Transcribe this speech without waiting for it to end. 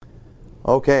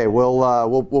Okay,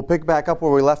 we'll pick back up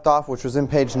where we left off, which was in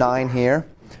page 9 here.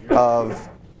 All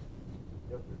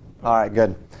right,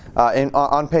 good.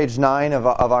 On page 9 of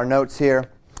our notes here,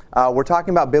 we're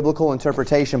talking about biblical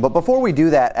interpretation. But before we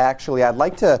do that, actually, I'd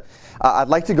like to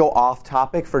go off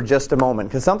topic for just a moment,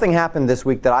 because something happened this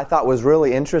week that I thought was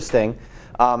really interesting.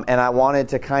 And I wanted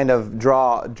to kind of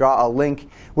draw a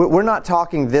link. We're not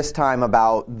talking this time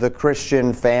about the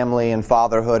Christian family and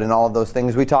fatherhood and all of those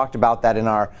things. We talked about that in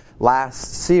our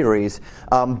last series.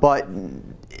 But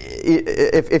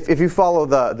if you follow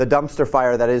the dumpster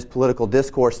fire that is political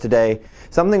discourse today,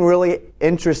 something really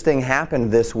interesting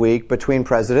happened this week between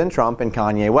President Trump and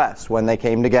Kanye West when they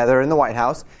came together in the White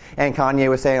House. And Kanye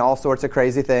was saying all sorts of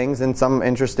crazy things and some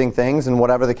interesting things, and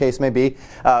whatever the case may be,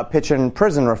 pitching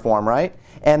prison reform, right?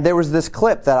 And there was this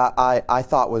clip that I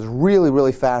thought was really,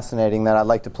 really fascinating that I'd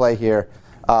like to play here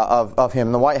of him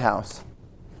in the White House.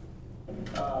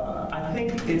 I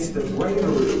think it's the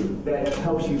bravery that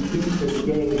helps you beat this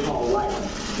game called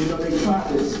life. You know, they tried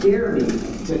to scare me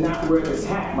to not wear this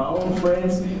hat, my own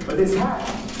friends, but this hat,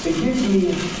 it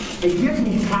gives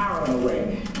me power in a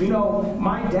way. You know,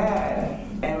 my dad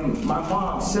and my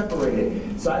mom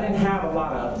separated, so I didn't have a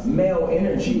lot of male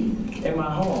energy in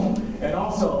my home. And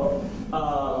also,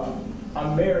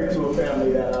 I'm married to a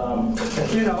family that,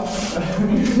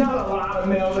 not a lot of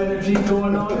male energy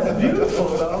going on. It's beautiful,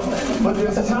 though. But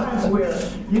there's times where,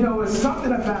 it's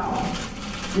something about,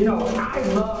 I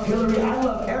love Hillary, I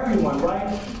love everyone,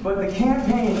 right? But the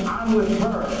campaign, I'm with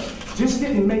her, just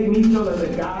didn't make me feel as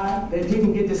a guy that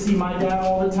didn't get to see my dad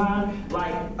all the time,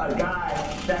 like a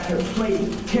guy that could play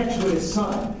catch with his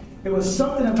son. There was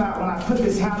something about when I put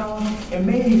this hat on, it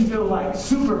made me feel like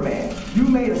Superman. You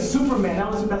made a Superman.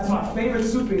 That's my favorite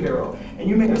superhero. And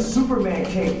you made a Superman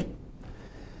cape.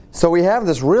 So we have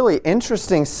this really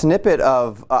interesting snippet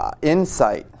of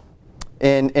insight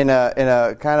in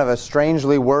a kind of a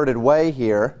strangely worded way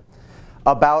here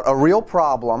about a real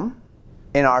problem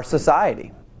in our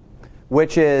society,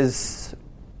 which is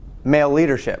male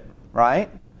leadership, right?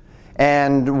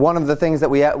 And one of the things that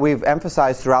we've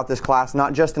emphasized throughout this class,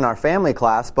 not just in our family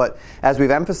class, but as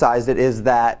we've emphasized it, is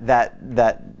that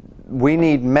we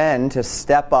need men to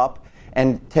step up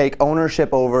and take ownership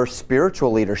over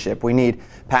spiritual leadership. We need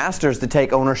pastors to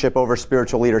take ownership over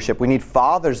spiritual leadership. We need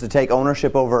fathers to take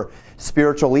ownership over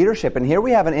spiritual leadership. And here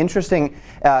we have an interesting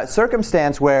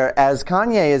circumstance where, as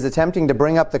Kanye is attempting to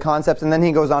bring up the concepts, and then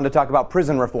he goes on to talk about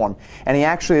prison reform, and he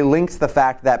actually links the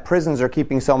fact that prisons are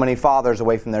keeping so many fathers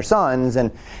away from their sons,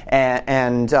 and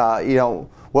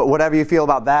whatever you feel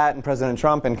about that, and President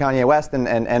Trump and Kanye West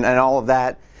and all of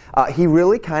that, he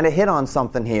really kind of hit on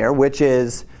something here, which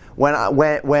is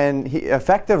when he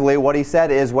effectively what he said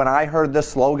is, when I heard the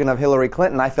slogan of Hillary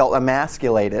Clinton, I felt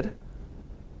emasculated.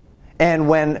 And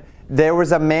when there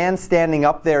was a man standing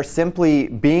up there simply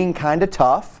being kind of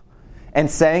tough and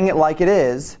saying it like it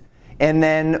is, and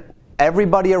then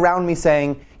everybody around me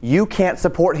saying, you can't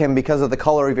support him because of the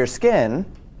color of your skin,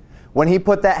 when he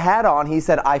put that hat on, he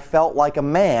said, I felt like a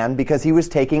man, because he was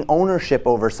taking ownership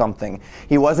over something.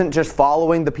 He wasn't just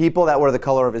following the people that were the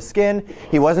color of his skin.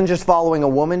 He wasn't just following a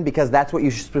woman because that's what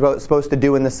you're supposed to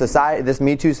do in this society, this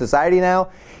Me Too society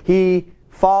now. He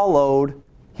followed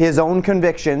his own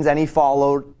convictions, and he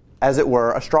followed, as it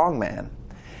were, a strong man.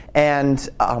 And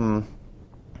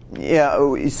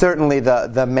certainly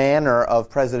the manner of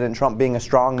President Trump being a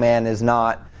strong man is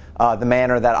not the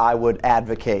manner that I would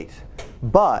advocate.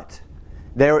 But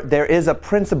there is a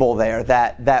principle there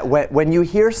that when you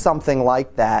hear something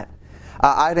like that,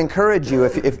 I'd encourage you,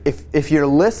 if you're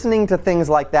listening to things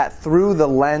like that through the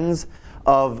lens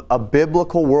of a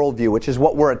biblical worldview, which is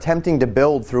what we're attempting to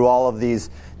build through all of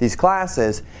these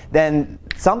classes, then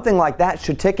something like that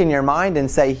should tick in your mind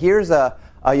and say, here's a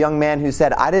young man who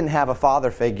said, I didn't have a father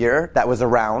figure that was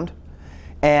around,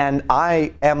 and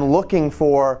I am looking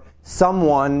for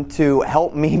someone to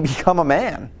help me become a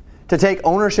man, to take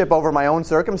ownership over my own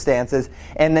circumstances,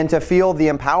 and then to feel the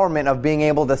empowerment of being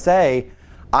able to say,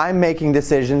 I'm making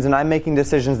decisions, and I'm making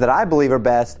decisions that I believe are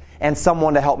best, and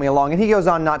someone to help me along. And he goes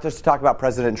on not just to talk about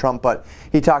President Trump, but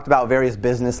he talked about various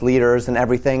business leaders and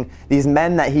everything. These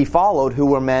men that he followed, who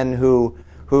were men who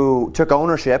took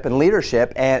ownership and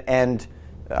leadership and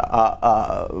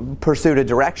pursued a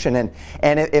direction.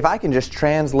 And if I can just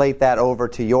translate that over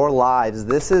to your lives,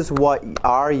 this is what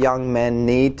our young men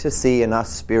need to see in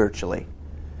us spiritually.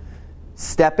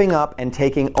 Stepping up and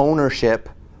taking ownership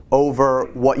over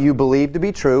what you believe to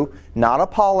be true, not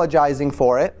apologizing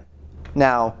for it.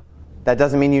 Now, that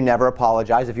doesn't mean you never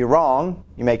apologize. If you're wrong,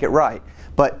 you make it right.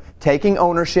 But taking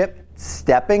ownership,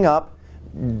 stepping up,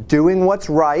 doing what's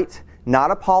right,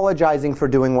 not apologizing for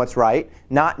doing what's right,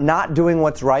 not doing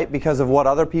what's right because of what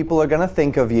other people are going to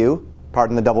think of you,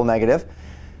 pardon the double negative,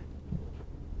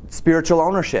 spiritual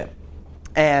ownership.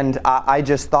 And I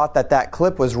just thought that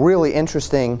clip was really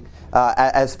interesting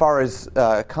as far as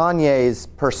Kanye's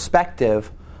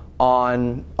perspective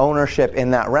on ownership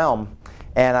in that realm.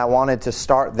 And I wanted to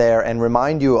start there and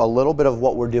remind you a little bit of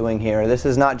what we're doing here. This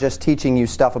is not just teaching you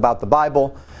stuff about the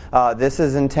Bible. This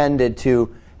is intended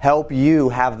to help you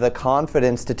have the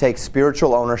confidence to take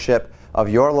spiritual ownership of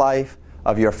your life,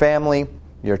 of your family,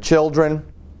 your children,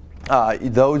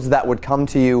 those that would come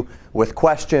to you with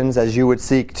questions as you would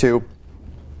seek to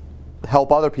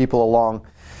help other people along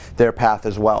their path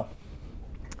as well.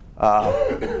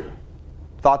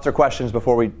 Thoughts or questions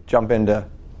before we jump into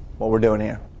what we're doing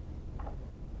here?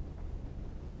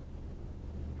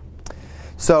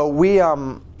 So we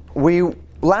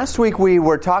last week we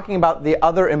were talking about the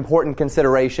other important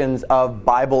considerations of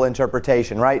Bible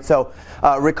interpretation, right? So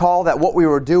recall that what we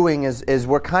were doing is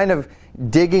we're kind of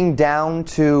digging down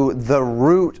to the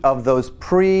root of those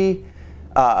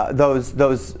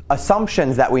those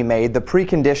assumptions that we made, the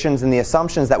preconditions and the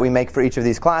assumptions that we make for each of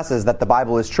these classes, that the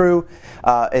Bible is true,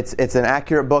 it's an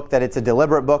accurate book, that it's a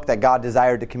deliberate book that God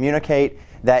desired to communicate,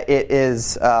 that it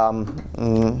is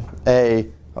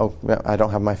I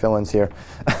don't have my fill-ins here.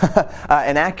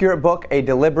 An accurate book, a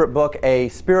deliberate book, a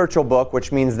spiritual book,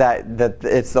 which means that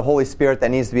it's the Holy Spirit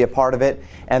that needs to be a part of it,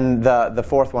 and the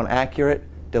fourth one, accurate,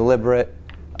 deliberate,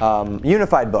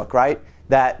 unified book, right?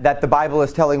 That the Bible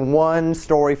is telling one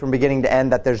story from beginning to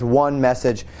end, that there's one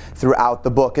message throughout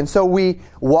the book. And so we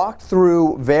walked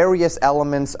through various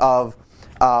elements of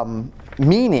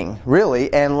meaning,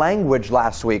 really, and language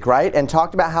last week, right? And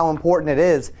talked about how important it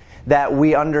is that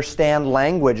we understand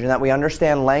language, and that we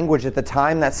understand language at the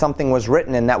time that something was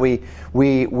written, and that we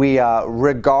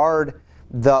regard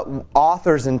the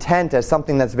author's intent as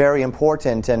something that's very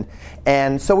important.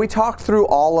 And so we talked through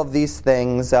all of these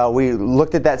things. We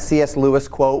looked at that C.S. Lewis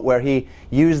quote where he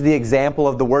used the example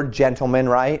of the word gentleman,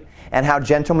 right? And how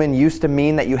gentleman used to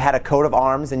mean that you had a coat of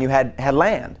arms and you had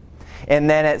land. And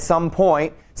then at some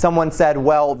point, someone said,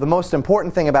 well, the most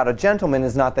important thing about a gentleman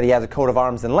is not that he has a coat of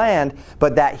arms and land,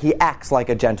 but that he acts like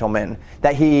a gentleman,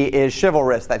 that he is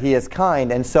chivalrous, that he is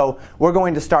kind. And so we're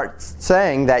going to start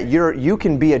saying that you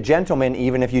can be a gentleman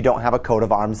even if you don't have a coat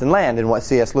of arms and land. And what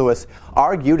C.S. Lewis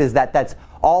argued is that that's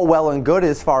all well and good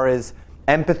as far as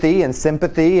empathy and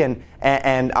sympathy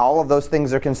and all of those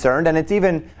things are concerned. And it's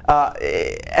even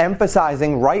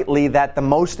emphasizing rightly that the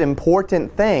most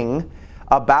important thing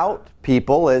about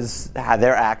people is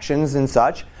their actions and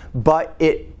such, but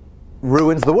it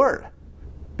ruins the word.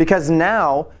 Because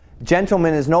now,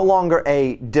 gentleman is no longer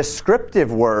a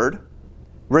descriptive word.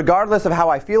 Regardless of how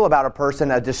I feel about a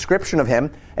person, a description of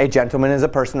him, a gentleman is a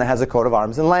person that has a coat of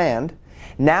arms and land.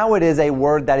 Now it is a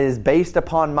word that is based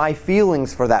upon my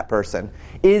feelings for that person.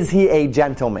 Is he a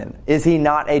gentleman? Is he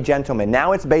not a gentleman?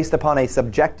 Now it's based upon a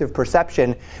subjective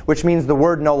perception, which means the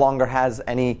word no longer has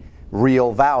any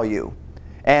real value.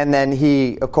 And then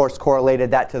he, of course,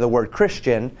 correlated that to the word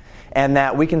Christian, and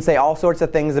that we can say all sorts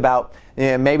of things about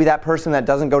maybe that person that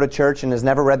doesn't go to church and has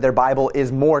never read their Bible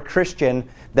is more Christian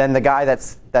than the guy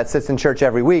that sits in church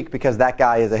every week because that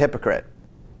guy is a hypocrite.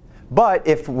 But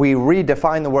if we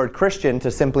redefine the word Christian to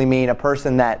simply mean a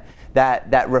person that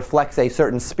reflects a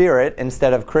certain spirit,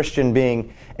 instead of Christian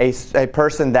being a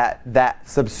person that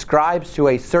subscribes to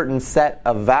a certain set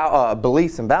of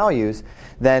beliefs and values,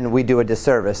 then we do a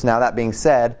disservice. Now, that being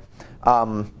said,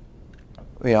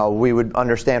 we would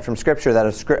understand from Scripture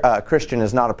that a Christian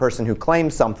is not a person who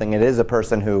claims something; it is a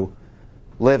person who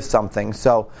lives something.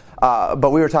 So,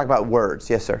 but we were talking about words.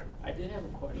 Yes, sir. I did have a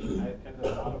question. I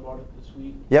thought about it this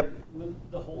week. Yep. Would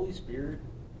the Holy Spirit,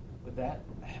 would that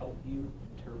help you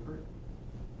interpret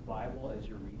the Bible as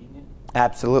you're reading it?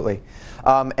 Absolutely.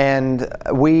 And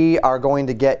we are going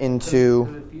to get into...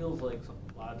 Because it feels like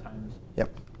a lot of times... Yep.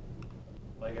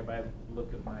 Like if I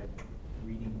look at my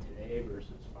reading today versus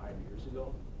 5 years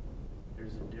ago,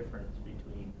 there's a difference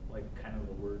between, like, kind of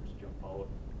the words jump out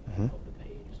of the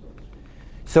page, so to speak.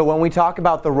 So when we talk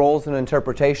about the roles in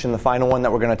interpretation, the final one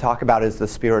that we're going to talk about is the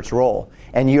Spirit's role.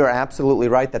 And you're absolutely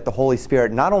right that the Holy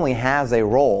Spirit not only has a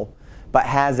role, but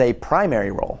has a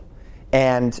primary role.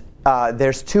 And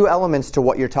there's two elements to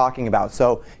what you're talking about.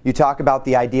 So you talk about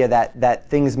the idea that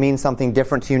things mean something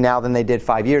different to you now than they did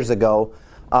 5 years ago.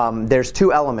 There's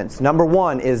two elements. Number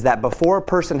one is that before a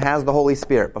person has the Holy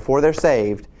Spirit, before they're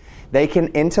saved, they can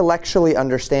intellectually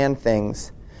understand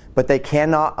things, but they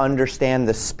cannot understand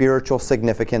the spiritual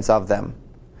significance of them.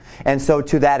 And so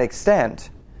to that extent,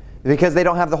 because they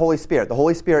don't have the Holy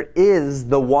Spirit is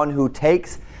the one who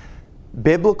takes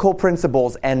biblical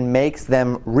principles and makes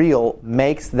them real,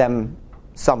 makes them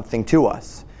something to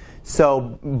us.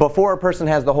 So before a person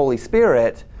has the Holy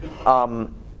Spirit,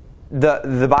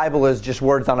 the Bible is just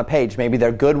words on a page. Maybe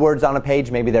they're good words on a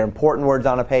page. Maybe they're important words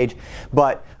on a page.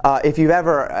 But if you've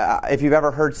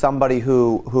ever heard somebody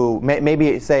who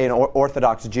maybe say an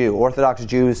Orthodox Jew, Orthodox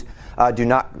Jews do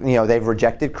not, they've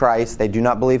rejected Christ. They do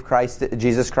not believe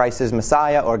Jesus Christ is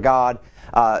Messiah or God.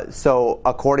 So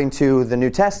according to the New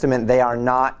Testament, they are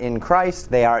not in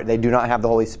Christ. They do not have the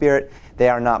Holy Spirit. They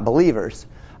are not believers.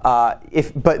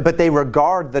 But they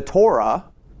regard the Torah,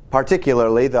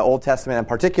 particularly the Old Testament and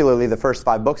particularly the first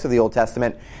 5 books of the Old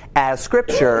Testament, as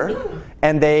Scripture,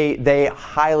 and they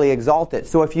highly exalt it.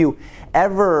 So if you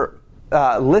ever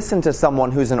listen to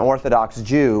someone who's an Orthodox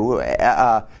Jew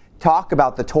talk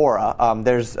about the Torah,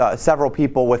 there's several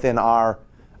people within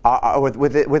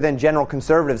within general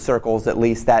conservative circles, at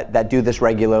least, that do this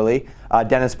regularly.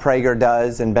 Dennis Prager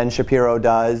does, and Ben Shapiro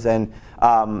does, and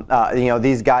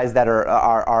these guys that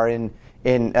are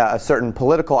in a certain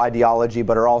political ideology,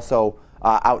 but are also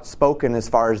outspoken as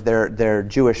far as their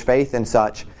Jewish faith and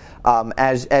such.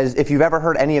 As if you've ever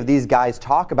heard any of these guys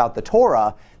talk about the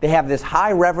Torah, they have this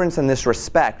high reverence and this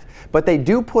respect, but they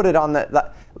do put it on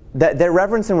their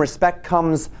reverence and respect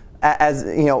comes as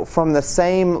from the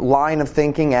same line of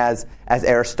thinking as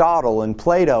Aristotle and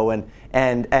Plato,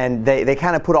 and they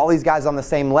kind of put all these guys on the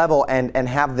same level and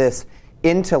have this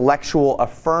intellectual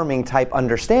affirming type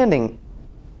understanding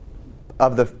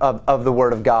of the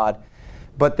Word of God.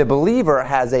 But the believer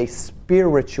has a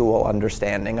spiritual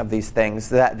understanding of these things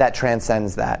that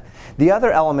transcends that. The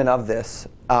other element of this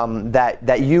that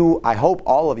I hope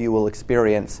all of you will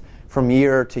experience from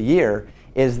year to year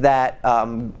is that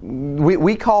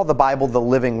we call the Bible the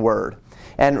living Word.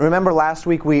 And remember last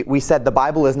week we said the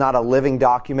Bible is not a living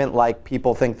document like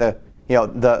people think the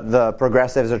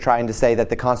progressives are trying to say that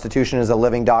the Constitution is a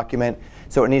living document,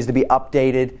 so it needs to be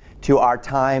updated to our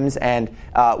times, and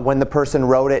when the person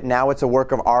wrote it, now it's a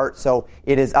work of art, so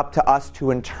it is up to us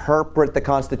to interpret the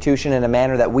Constitution in a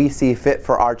manner that we see fit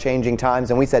for our changing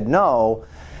times. And we said, no,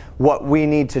 what we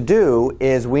need to do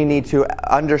is we need to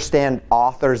understand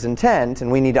author's intent,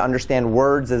 and we need to understand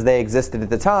words as they existed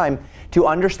at the time to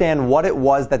understand what it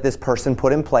was that this person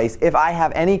put in place, if I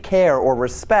have any care or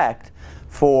respect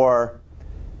for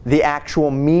the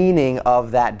actual meaning of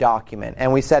that document.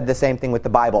 And we said the same thing with the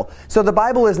Bible. So the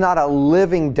Bible is not a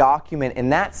living document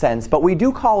in that sense, but we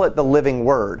do call it the living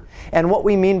Word. And what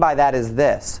we mean by that is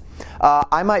this.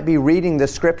 I might be reading the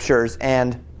Scriptures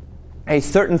and a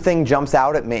certain thing jumps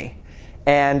out at me,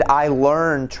 and I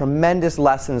learn tremendous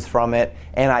lessons from it,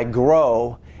 and I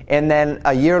grow. And then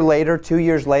a year later, 2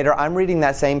 years later, I'm reading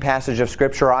that same passage of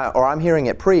Scripture, or I'm hearing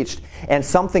it preached, and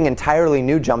something entirely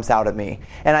new jumps out at me.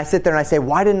 And I sit there and I say,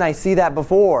 why didn't I see that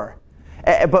before?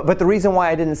 But the reason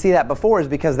why I didn't see that before is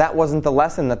because that wasn't the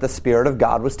lesson that the Spirit of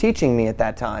God was teaching me at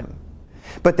that time.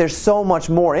 But there's so much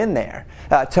more in there.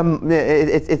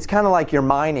 It's kind of like you're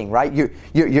mining, right?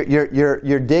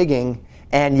 You're digging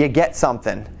and you get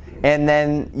something. And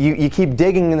then you keep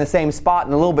digging in the same spot,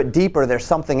 and a little bit deeper there's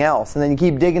something else. And then you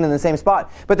keep digging in the same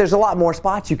spot. But there's a lot more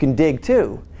spots you can dig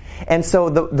too. And so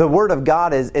the Word of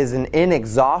God is an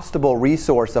inexhaustible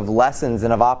resource of lessons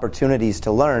and of opportunities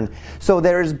to learn. So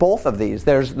there's both of these.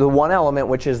 There's the one element,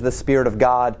 which is the Spirit of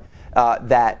God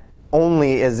that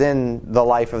only is in the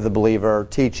life of the believer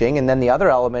teaching. And then the other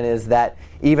element is that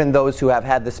even those who have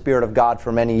had the Spirit of God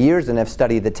for many years and have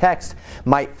studied the text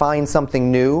might find something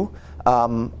new.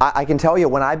 I can tell you,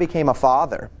 when I became a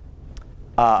father,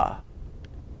 my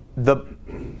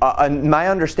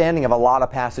understanding of a lot of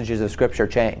passages of Scripture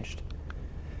changed.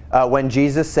 When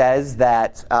Jesus says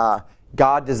that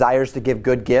God desires to give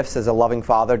good gifts as a loving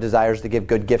father desires to give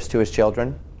good gifts to his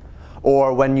children,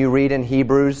 or when you read in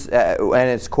Hebrews, and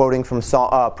it's quoting from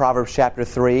Proverbs chapter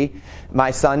 3,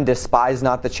 my son, despise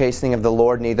not the chastening of the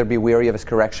Lord, neither be weary of his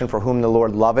correction, for whom the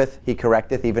Lord loveth, he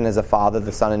correcteth, even as a father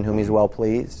the son in whom he's well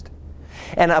pleased.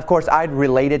 And of course, I'd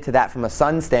related to that from a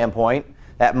son standpoint,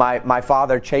 that my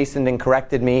father chastened and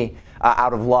corrected me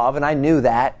out of love, and I knew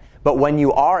that. But when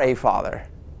you are a father,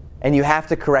 and you have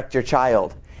to correct your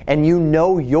child, and you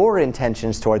know your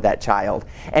intentions toward that child,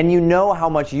 and you know how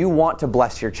much you want to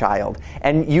bless your child,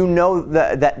 and you know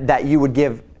that you would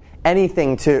give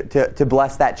anything to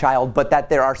bless that child, but that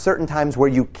there are certain times where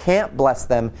you can't bless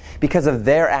them because of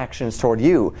their actions toward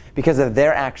you, because of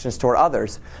their actions toward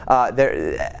others.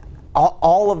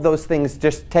 All of those things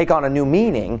just take on a new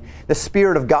meaning. The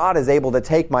Spirit of God is able to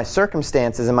take my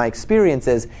circumstances and my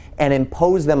experiences and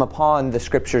impose them upon the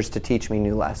Scriptures to teach me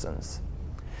new lessons.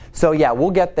 So yeah,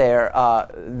 we'll get there.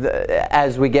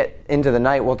 As we get into the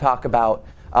night, we'll talk about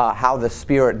how the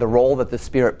Spirit, the role that the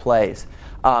Spirit plays.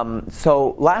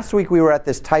 So last week we were at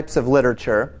this types of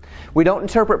literature. We don't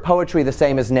interpret poetry the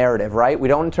same as narrative, right? We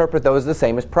don't interpret those the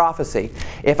same as prophecy.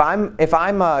 If I'm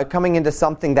coming into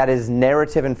something that is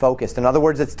narrative and focused, in other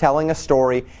words, it's telling a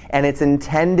story and it's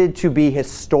intended to be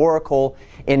historical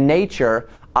in nature,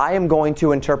 I am going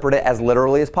to interpret it as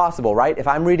literally as possible, right? If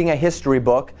I'm reading a history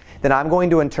book, then I'm going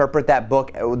to interpret that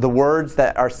book, the words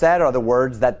that are said are the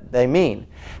words that they mean.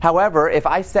 However, if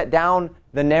I set down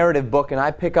the narrative book and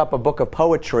I pick up a book of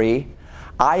poetry,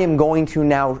 I am going to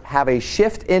now have a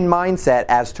shift in mindset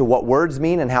as to what words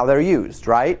mean and how they're used,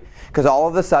 right? Because all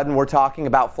of a sudden we're talking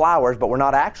about flowers, but we're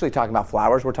not actually talking about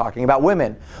flowers, we're talking about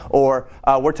women. Or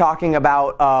we're talking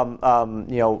about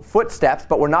footsteps,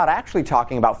 but we're not actually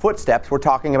talking about footsteps, we're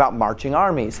talking about marching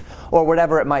armies, or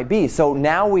whatever it might be. So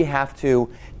now we have to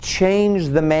change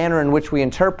the manner in which we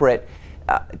interpret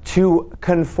to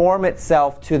conform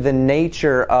itself to the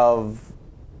nature of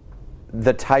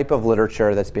the type of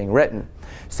literature that's being written.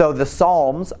 So the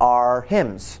Psalms are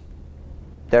hymns.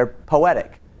 They're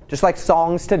poetic. Just like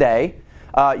songs today,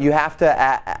 you have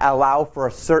to allow for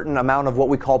a certain amount of what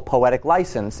we call poetic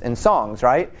license in songs,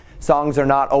 right? Songs are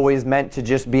not always meant to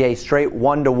just be a straight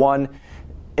one-to-one,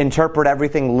 interpret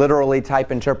everything literally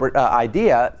type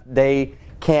idea. They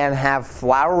can have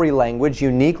flowery language,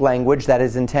 unique language that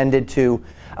is intended to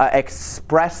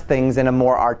express things in a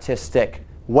more artistic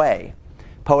way.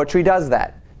 Poetry does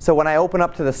that. So when I open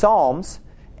up to the Psalms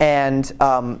and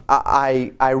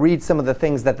I read some of the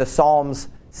things that the Psalms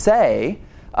say,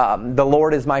 the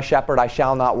Lord is my shepherd, I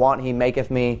shall not want. He maketh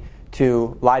me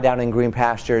to lie down in green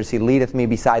pastures. He leadeth me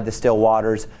beside the still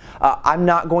waters. I'm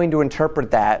not going to interpret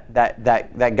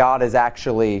that God is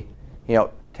actually,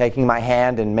 taking my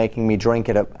hand and making me drink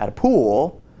at a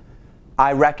pool.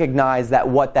 I recognize that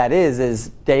what that is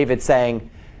David saying,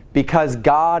 because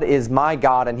God is my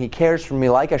God and He cares for me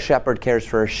like a shepherd cares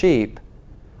for a sheep,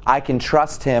 I can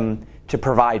trust Him to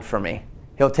provide for me.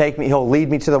 He'll lead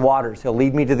me to the waters. He'll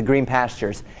lead me to the green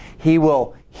pastures. He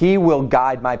will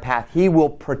guide my path. He will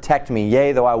protect me.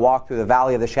 Yea, though I walk through the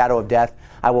valley of the shadow of death,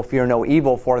 I will fear no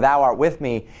evil, for Thou art with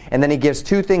me. And then he gives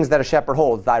two things that a shepherd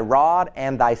holds. Thy rod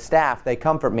and thy staff, they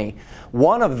comfort me.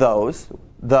 One of those,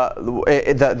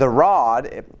 the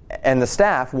rod and the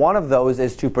staff, one of those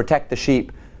is to protect the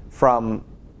sheep from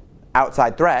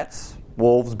outside threats,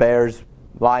 wolves, bears,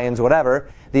 lions, whatever.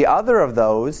 The other of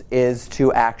those is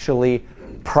to actually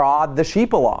prod the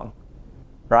sheep along,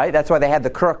 right? That's why they had the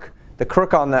crook. The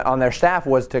crook on their staff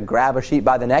was to grab a sheep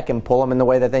by the neck and pull them in the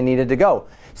way that they needed to go.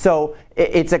 So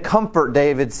it's a comfort,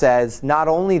 David says, not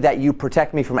only that you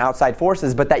protect me from outside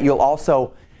forces, but that you'll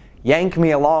also yank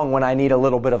me along when I need a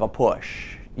little bit of a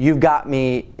push. You've got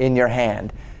me in your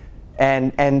hand.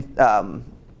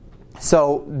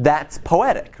 So that's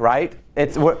poetic, right?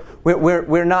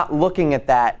 We're not looking at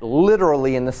that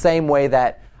literally in the same way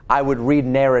that I would read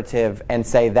narrative and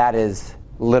say that is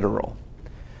literal.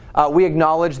 We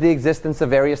acknowledge the existence of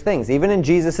various things, even in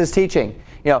Jesus' teaching.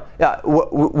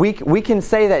 We can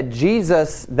say that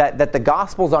that the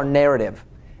Gospels are narrative,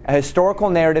 a historical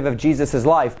narrative of Jesus'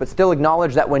 life, but still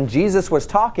acknowledge that when Jesus was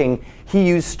talking, He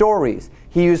used stories,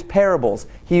 He used parables,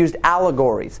 He used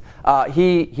allegories.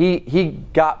 He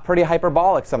got pretty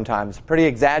hyperbolic sometimes, pretty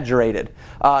exaggerated.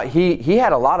 He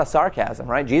had a lot of sarcasm,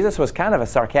 right? Jesus was kind of a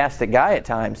sarcastic guy at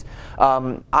times.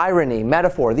 Irony,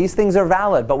 metaphor, these things are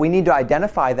valid, but we need to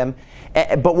identify them.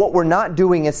 But what we're not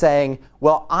doing is saying,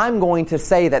 well, I'm going to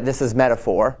say that this is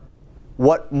metaphor.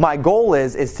 What my goal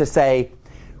is to say,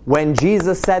 when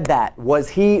Jesus said that, was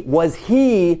he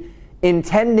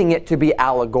intending it to be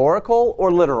allegorical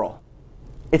or literal?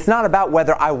 It's not about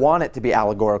whether I want it to be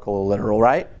allegorical or literal,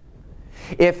 right?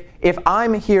 If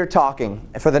I'm here talking,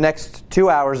 for the next 2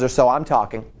 hours or so I'm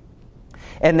talking,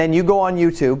 and then you go on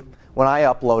YouTube when I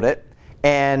upload it,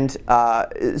 and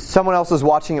someone else is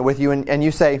watching it with you, and you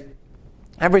say,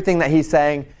 everything that he's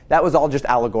saying, that was all just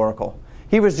allegorical.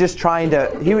 He was just trying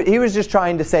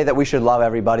to say that we should love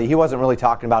everybody. He wasn't really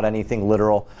talking about anything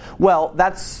literal. Well,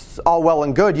 that's all well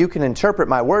and good. You can interpret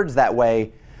my words that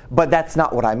way, but that's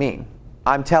not what I mean.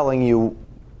 I'm telling you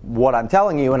what I'm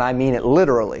telling you, and I mean it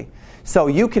literally. So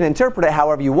you can interpret it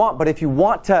however you want, but if you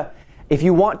want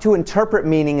to interpret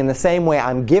meaning in the same way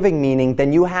I'm giving meaning,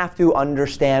 then you have to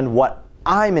understand what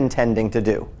I'm intending to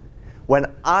do when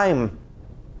I'm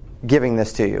giving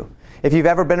this to you. If you've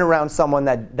ever been around someone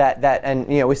that and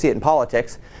we see it in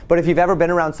politics, but if you've ever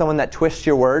been around someone that twists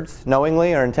your words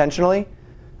knowingly or intentionally,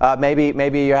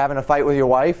 maybe you're having a fight with your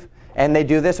wife and they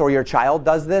do this, or your child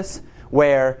does this,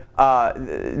 where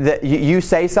you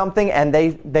say something and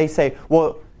they say,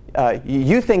 well,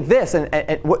 you think this, and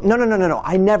no.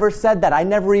 I never said that. I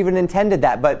never even intended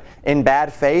that. But in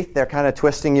bad faith, they're kind of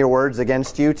twisting your words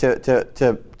against you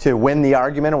to win the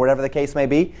argument or whatever the case may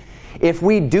be. If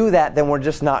we do that, then we're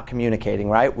just not communicating,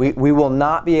 right? We will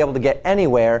not be able to get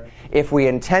anywhere if we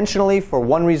intentionally, for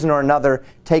one reason or another,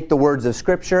 take the words of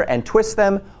Scripture and twist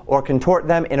them or contort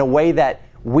them in a way that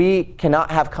we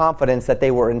cannot have confidence that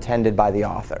they were intended by the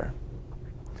author.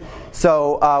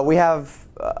 So we have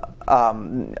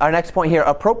our next point here: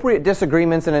 appropriate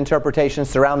disagreements and interpretations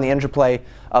surround the interplay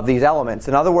of these elements.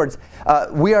 In other words,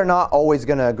 we are not always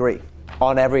going to agree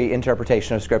on every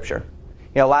interpretation of Scripture.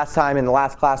 Last time in the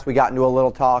last class we got into a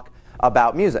little talk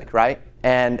about music, right?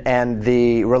 And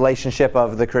the relationship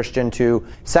of the Christian to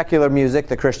secular music,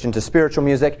 the Christian to spiritual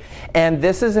music. And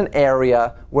this is an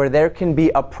area where there can be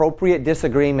appropriate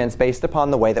disagreements based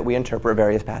upon the way that we interpret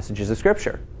various passages of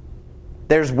Scripture.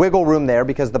 There's wiggle room there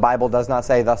because the Bible does not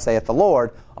say, "Thus saith the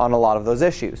Lord," on a lot of those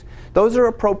issues. Those are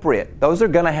appropriate. Those are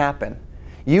going to happen.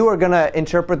 You are going to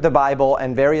interpret the Bible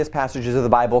and various passages of the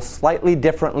Bible slightly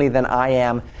differently than I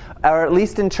am, or at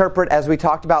least interpret, as we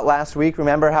talked about last week.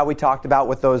 Remember how we talked about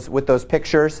with those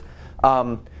pictures?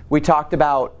 We talked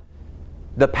about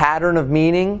the pattern of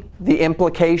meaning, the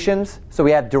implications. So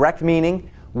we have direct meaning,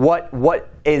 what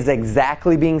is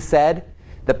exactly being said,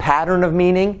 the pattern of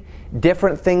meaning,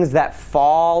 different things that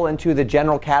fall into the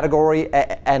general category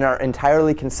and are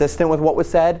entirely consistent with what was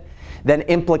said. Then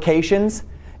implications.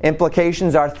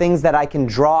 Implications are things that I can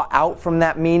draw out from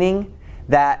that meaning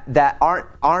that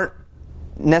aren't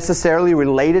necessarily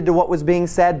related to what was being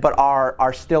said, but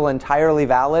are still entirely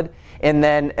valid. And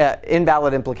then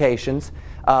invalid implications.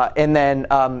 And then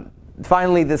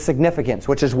finally the significance,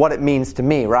 which is what it means to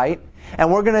me, right?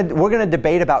 And we're gonna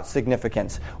debate about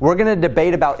significance. We're gonna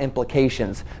debate about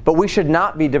implications, but we should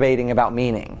not be debating about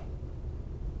meaning.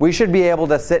 We should be able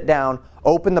to sit down,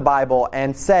 open the Bible,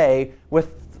 and say,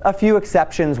 with a few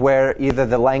exceptions where either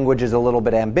the language is a little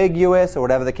bit ambiguous or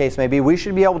whatever the case may be, we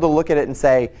should be able to look at it and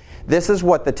say, this is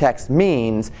what the text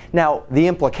means. Now, the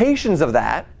implications of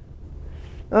that,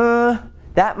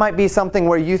 that might be something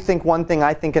where you think one thing,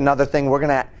 I think another thing. We're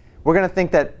gonna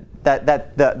think that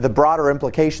the broader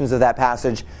implications of that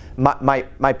passage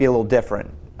might be a little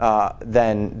different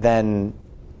than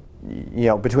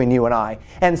between you and I.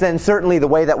 And then certainly the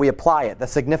way that we apply it, the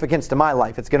significance to my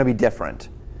life, it's going to be different.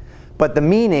 But the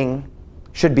meaning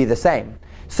should be the same.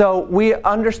 So we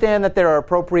understand that there are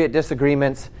appropriate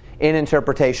disagreements in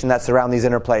interpretation that surround these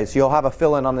interplays. You'll have a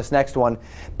fill-in on this next one.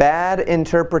 Bad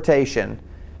interpretation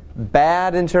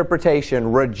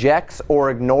rejects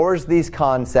or ignores these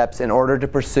concepts in order to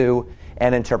pursue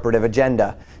an interpretive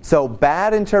agenda. So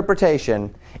bad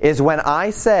interpretation is when I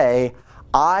say,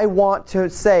 I want to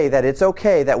say that it's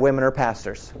okay that women are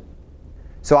pastors.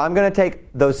 So I'm going to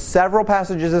take those several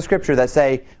passages of Scripture that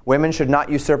say women should not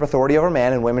usurp authority over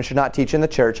man and women should not teach in the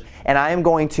church, and I am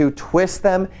going to twist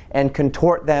them and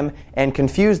contort them and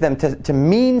confuse them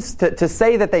to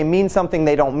say that they mean something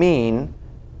they don't mean,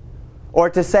 or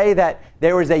to say that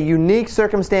there was a unique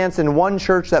circumstance in one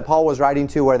church that Paul was writing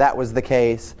to where that was the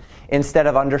case, instead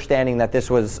of understanding that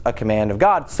this was a command of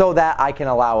God so that I can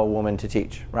allow a woman to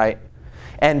teach, right?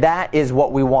 And that is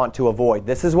what we want to avoid.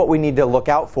 This is what we need to look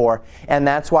out for, and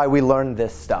that's why we learn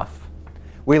this stuff.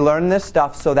 We learn this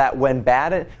stuff so that when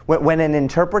an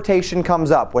interpretation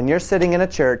comes up, when you're sitting in a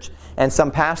church and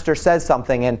some pastor says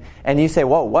something and you say,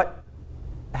 whoa, what?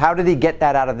 How did he get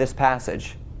that out of this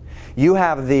passage? You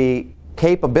have the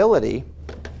capability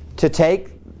to take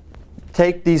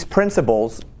these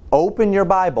principles, open your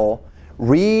Bible,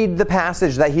 read the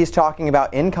passage that he's talking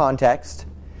about in context,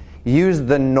 use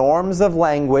the norms of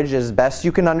language as best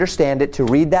you can understand it to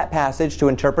read that passage, to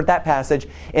interpret that passage,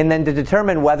 and then to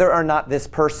determine whether or not this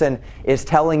person is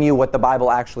telling you what the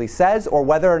Bible actually says, or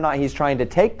whether or not he's trying to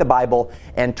take the Bible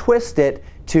and twist it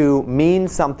to mean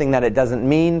something that it doesn't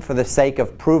mean for the sake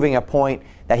of proving a point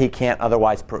that he can't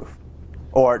otherwise prove,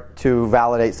 or to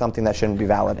validate something that shouldn't be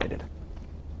validated.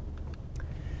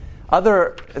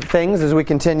 Other things as we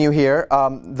continue here,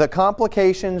 the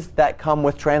complications that come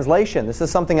with translation. This is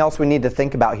something else we need to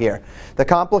think about here. The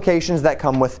complications that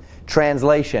come with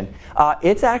translation.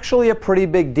 It's actually a pretty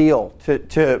big deal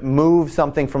to move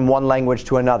something from one language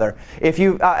to another. If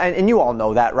you and you all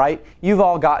know that, right? You've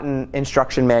all gotten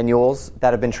instruction manuals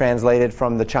that have been translated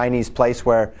from the Chinese place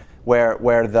where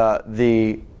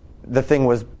the thing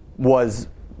was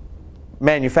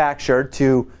manufactured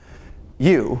to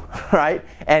you, right?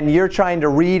 And you're trying to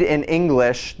read in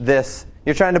English this.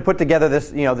 You're trying to put together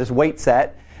this, this weight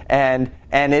set, and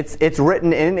it's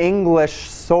written in English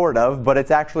sort of, but it's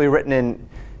actually written in,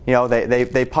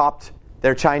 they popped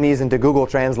their Chinese into Google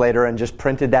Translator and just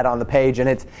printed that on the page. And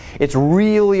it's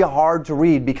really hard to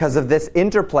read because of this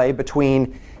interplay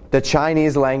between the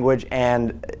Chinese language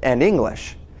and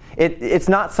English. It's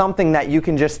not something that you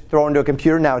can just throw into a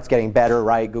computer. Now it's getting better,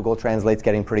 right? Google Translate's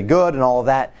getting pretty good and all of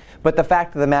that. But the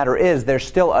fact of the matter is there's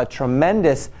still a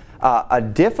tremendous a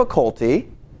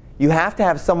difficulty. You have to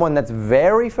have someone that's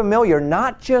very familiar,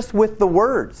 not just with the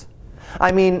words.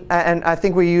 I mean, and I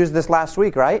think we used this last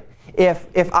week, right?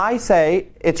 If I say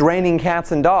it's raining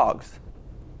cats and dogs,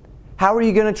 how are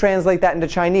you going to translate that into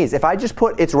Chinese? If I just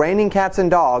put it's raining cats and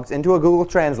dogs into a Google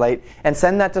Translate and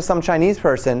send that to some Chinese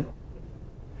person,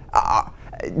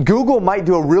 Google might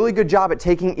do a really good job at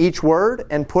taking each word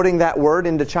and putting that word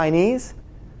into Chinese,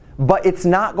 but it's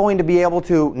not going to be able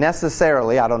to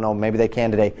necessarily, I don't know, maybe they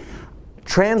can today,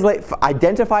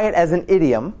 identify it as an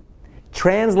idiom,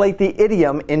 translate the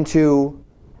idiom into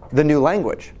the new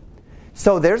language.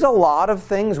 So there's a lot of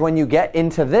things when you get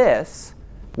into this,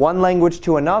 one language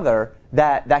to another,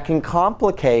 that can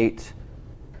complicate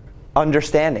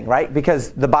understanding, right?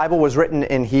 Because the Bible was written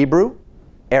in Hebrew,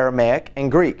 Aramaic,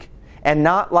 and Greek. And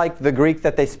not like the Greek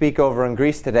that they speak over in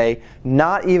Greece today,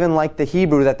 not even like the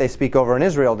Hebrew that they speak over in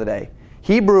Israel today.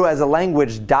 Hebrew as a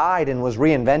language died and was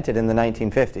reinvented in the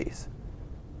 1950s.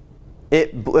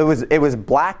 It was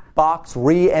black box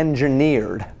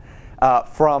re-engineered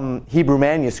from Hebrew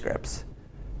manuscripts.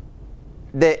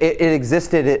 It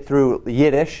existed through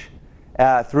Yiddish,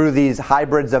 through these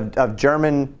hybrids of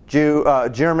German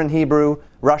Hebrew,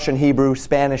 Russian Hebrew,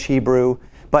 Spanish Hebrew,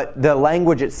 but the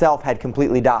language itself had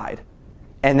completely died,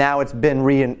 and now it's been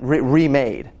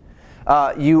remade.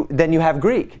 Then you have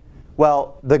Greek.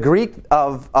 Well, the Greek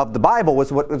of the Bible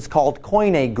was what was called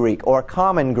Koine Greek, or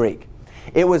Common Greek.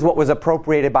 It was what was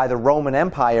appropriated by the Roman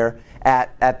Empire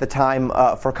at the time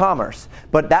for commerce.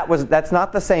 But that's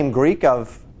not the same Greek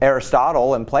of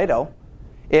Aristotle and Plato.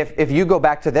 If you go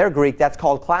back to their Greek, that's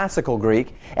called Classical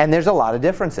Greek, and there's a lot of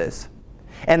differences.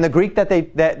 And the Greek that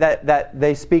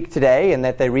they speak today and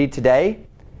that they read today,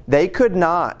 they could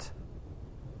not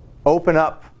open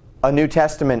up a New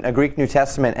Testament, a Greek New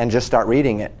Testament, and just start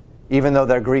reading it, even though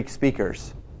they're Greek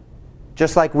speakers.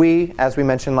 Just like we, as we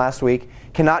mentioned last week,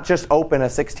 cannot just open a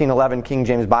 1611 King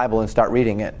James Bible and start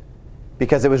reading it,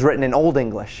 because it was written in Old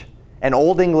English. And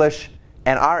Old English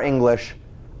and our English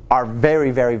are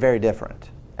very, very, very different.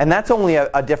 And that's only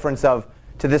a difference of,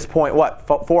 to this point,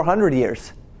 400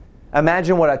 years.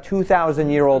 Imagine what a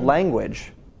 2,000-year-old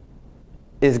language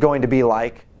is going to be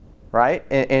like, right,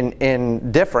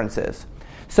 in differences.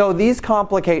 So these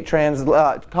complicate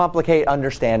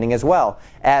understanding as well,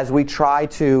 as we try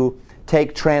to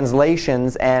take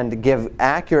translations and give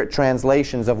accurate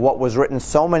translations of what was written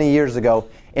so many years ago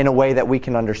in a way that we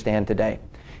can understand today.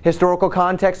 Historical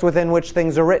context within which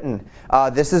things are written.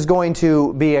 This is going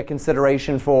to be a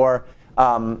consideration for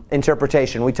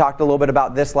interpretation. We talked a little bit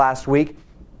about this last week.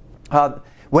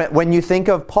 When you think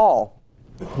of Paul,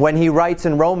 when he writes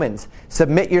in Romans,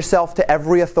 submit yourself to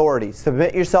every authority,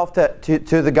 submit yourself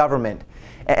to the government,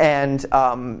 and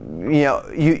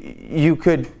you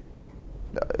could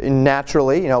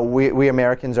naturally, we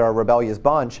Americans are a rebellious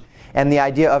bunch, and the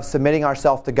idea of submitting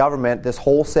ourselves to government, this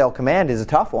wholesale command, is a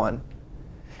tough one.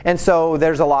 And so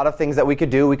there's a lot of things that we could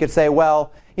do. We could say,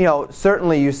 well,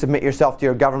 certainly you submit yourself to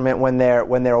your government when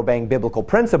they're obeying biblical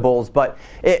principles, but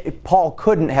Paul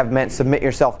couldn't have meant submit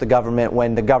yourself to government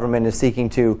when the government is seeking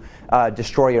to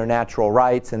destroy your natural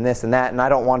rights and this and that. And I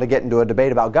don't want to get into a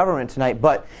debate about government tonight.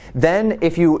 But then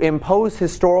if you impose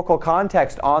historical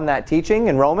context on that teaching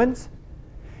in Romans,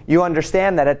 you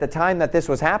understand that at the time that this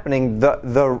was happening,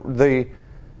 the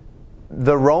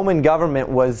Roman government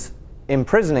was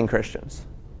imprisoning Christians.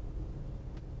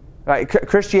 Right?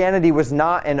 Christianity was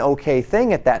not an okay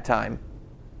thing at that time.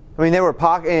 I mean, there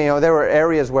were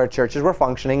areas where churches were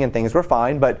functioning and things were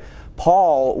fine, but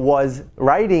Paul was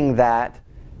writing that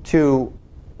to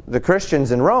the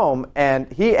Christians in Rome, and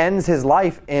he ends his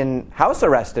life in house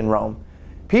arrest in Rome.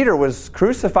 Peter was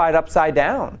crucified upside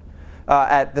down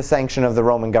at the sanction of the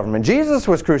Roman government. Jesus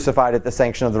was crucified at the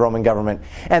sanction of the Roman government.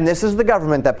 And this is the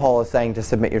government that Paul is saying to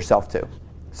submit yourself to.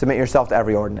 Submit yourself to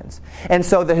every ordinance. And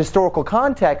so the historical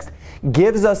context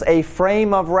gives us a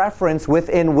frame of reference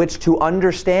within which to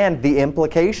understand the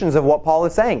implications of what Paul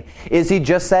is saying. Is he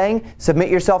just saying, submit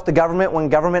yourself to government when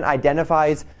government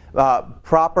identifies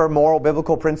proper moral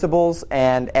biblical principles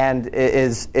and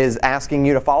is asking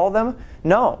you to follow them?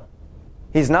 No,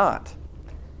 he's not.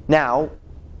 Now,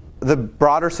 the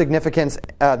broader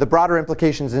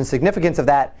implications and significance of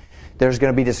that, there's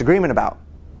going to be disagreement about.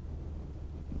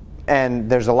 And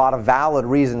there's a lot of valid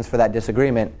reasons for that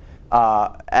disagreement.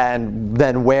 and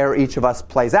then where each of us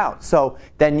plays out. So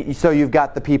you've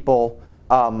got the people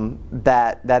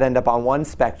that end up on one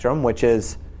spectrum, which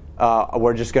is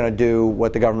we're just going to do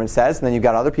what the government says, and then you've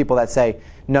got other people that say,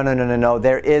 no.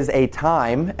 There is a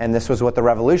time, and this was what the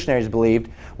revolutionaries believed,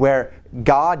 where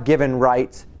God-given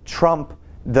rights trump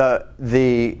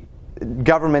the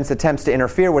government's attempts to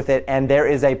interfere with it, and there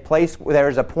is a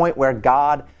point where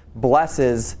God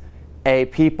blesses a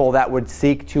people that would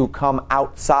seek to come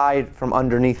outside from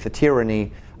underneath the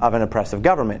tyranny of an oppressive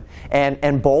government.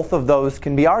 And both of those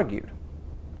can be argued.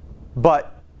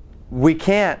 But we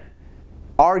can't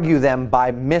argue them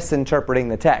by misinterpreting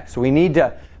the text. We need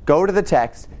to go to the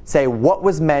text, say what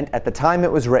was meant at the time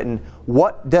it was written,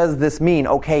 what does this mean?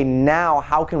 Okay, now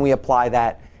how can we apply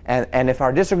that? And if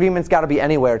our disagreement's got to be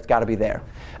anywhere, it's got to be there.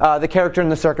 The character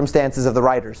and the circumstances of the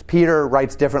writers. Peter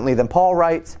writes differently than Paul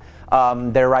writes.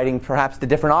 They're writing perhaps to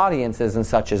different audiences and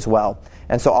such as well.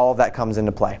 And so all of that comes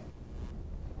into play.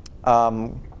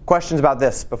 Questions about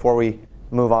this before we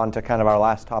move on to kind of our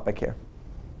last topic here?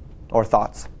 Or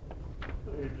thoughts?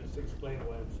 You just explain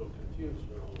why I'm so confused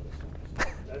with all this.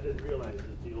 I didn't realize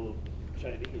that the old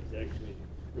Chinese actually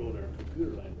wrote our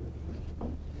computer language.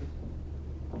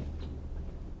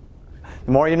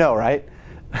 The more you know, right?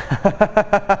 There's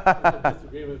a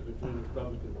disagreement between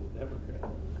Republicans and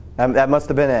Democrats. That must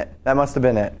have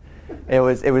been it. It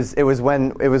was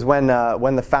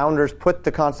when the founders put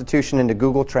the Constitution into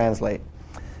Google Translate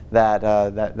that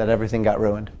everything got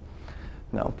ruined.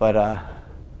 No, but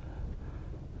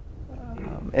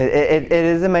it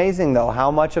is amazing though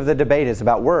how much of the debate is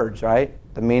about words, right?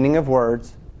 The meaning of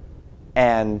words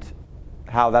and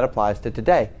how that applies to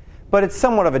today. But it's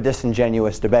somewhat of a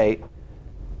disingenuous debate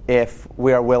if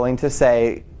we are willing to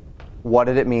say, what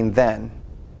did it mean then?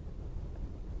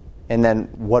 And then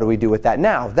what do we do with that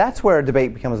now? That's where a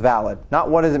debate becomes valid. Not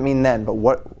what does it mean then, but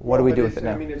what do we do with it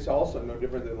now? I mean, it's also no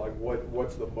different than like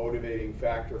what's the motivating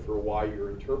factor for why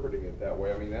you're interpreting it that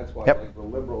way. I mean, that's why like the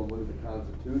liberals look at the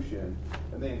Constitution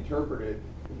and they interpret it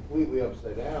completely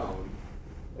upside down.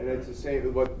 And it's the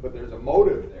same, but there's a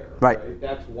motive there. Right.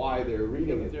 That's why they're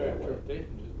reading it Their that way.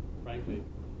 interpretation just, frankly,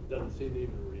 doesn't seem to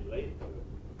even relate to it.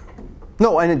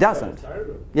 No, and it doesn't.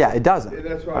 Yeah, it doesn't. And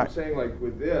that's why I'm saying, like,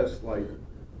 with this, like,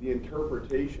 the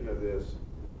interpretation of this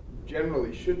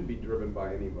generally shouldn't be driven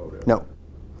by any motive. No.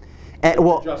 And,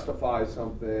 well, justify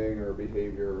something or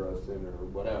behavior or sin or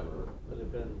whatever. But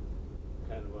it depends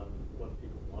kind of on what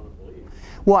people want to believe.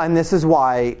 Well, and this is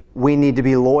why we need to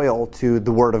be loyal to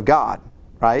the Word of God,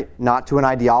 right? Not to an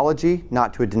ideology,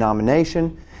 not to a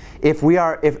denomination. If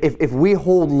we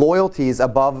hold loyalties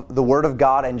above the Word of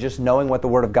God and just knowing what the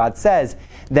Word of God says,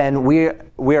 then we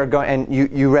are going. And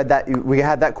you read that we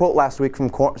had that quote last week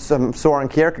from Soren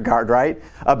Kierkegaard, right?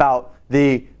 About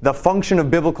the function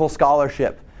of biblical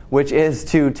scholarship, which is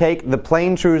to take the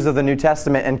plain truths of the New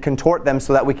Testament and contort them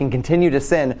so that we can continue to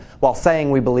sin while saying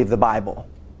we believe the Bible.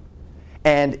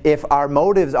 And if our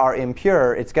motives are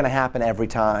impure, it's going to happen every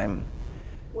time.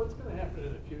 What's going to happen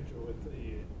in the future with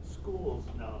the schools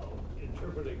now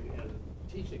interpreting and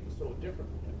teaching so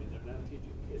differently? I mean, they're not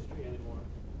teaching history anymore.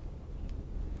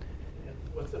 And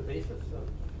what's the basis of?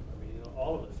 I mean,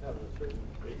 all of us have a certain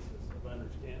basis of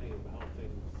understanding of how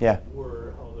things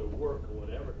were, how they work, or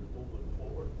whatever, moving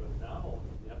forward. But now,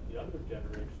 the other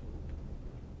generation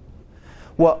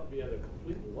will be at a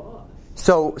complete loss.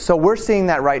 So we're seeing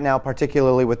that right now,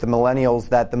 particularly with the millennials,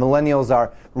 that the millennials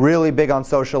are really big on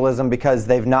socialism because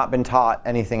they've not been taught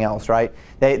anything else, right?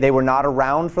 They were not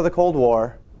around for the Cold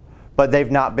War, but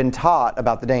they've not been taught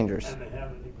about the dangers. And they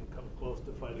haven't even come close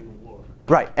to fighting a war.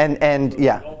 Right, and so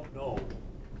yeah. They don't know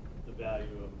the value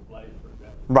of life or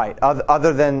death. Right,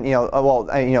 other than,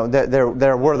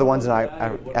 there were the ones in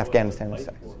Afghanistan.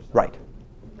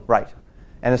 Right.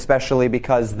 And especially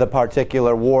because the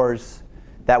particular wars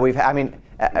that we've had, I mean,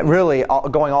 really,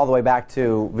 going all the way back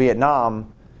to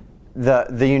Vietnam,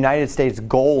 the United States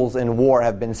goals in war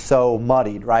have been so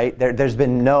muddied, right? There's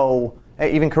been no,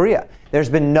 even Korea, there's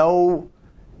been no,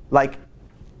 like,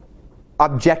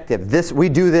 objective. We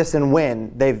do this and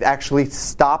win. They've actually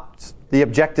stopped the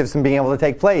objectives from being able to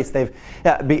take place.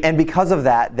 And because of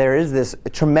that, there is this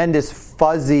tremendous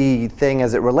fuzzy thing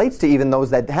as it relates to even those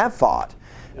that have fought.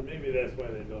 And maybe that's why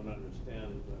they don't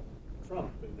understand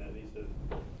Trump, in that he says,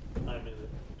 I'm in it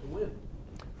to win.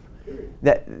 Period.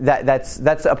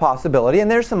 That's a possibility,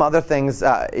 and there's some other things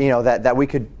that we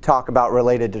could talk about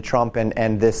related to Trump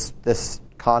and this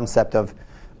concept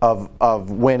of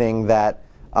winning that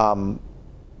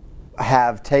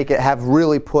have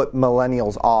really put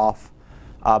millennials off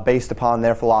based upon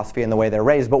their philosophy and the way they're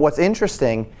raised. But what's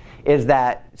interesting is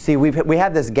that, see, we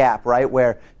had this gap, right,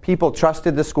 where people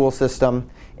trusted the school system,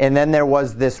 and then there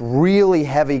was this really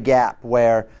heavy gap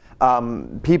where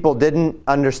people didn't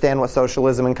understand what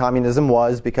socialism and communism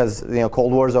was because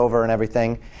Cold War's over and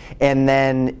everything, and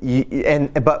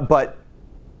then but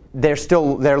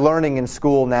they're learning in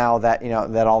school now that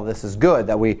that all this is good,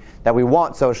 that we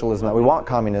want socialism, that we want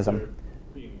communism. They're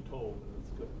being told that it's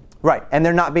good. Right, and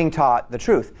they're not being taught the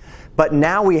truth. But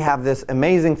now we have this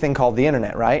amazing thing called the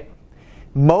internet, right?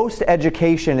 Most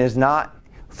education is not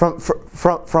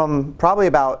from probably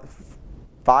about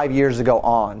 5 years ago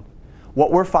on.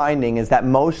 What we're finding is that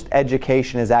most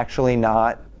education is actually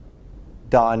not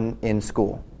done in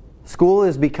school. School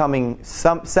is becoming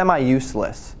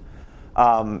semi-useless.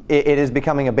 It is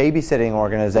becoming a babysitting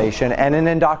organization and an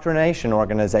indoctrination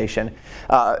organization.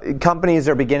 Companies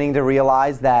are beginning to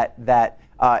realize that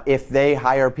if they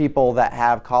hire people that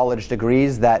have college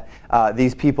degrees, that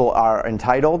these people are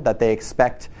entitled, that they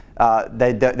expect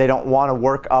they don't want to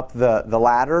work up the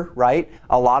ladder, right?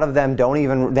 A lot of them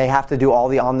they have to do all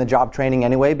the on-the-job training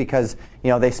anyway because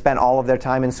they spent all of their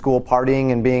time in school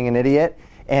partying and being an idiot,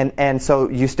 and so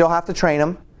you still have to train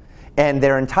them, and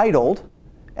they're entitled,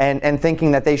 and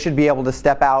thinking that they should be able to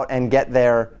step out and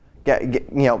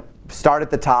start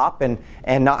at the top and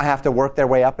not have to work their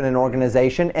way up in an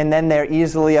organization, and then they're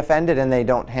easily offended and they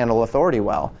don't handle authority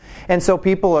well. And so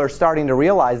people are starting to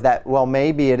realize that, well,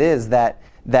 maybe it is that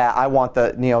I want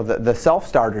the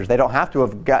self-starters. They don't have to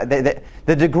have got...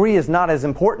 the degree is not as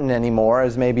important anymore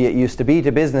as maybe it used to be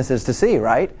to businesses to see,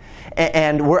 right?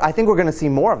 And I think we're going to see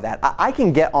more of that. I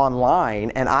can get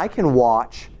online and I can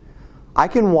watch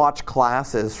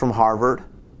classes from Harvard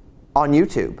on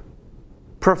YouTube.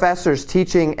 Professors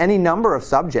teaching any number of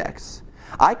subjects.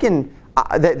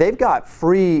 They've got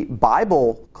free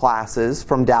Bible classes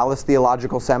from Dallas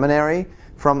Theological Seminary,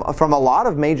 from a lot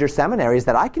of major seminaries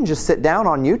that I can just sit down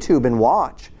on YouTube and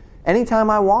watch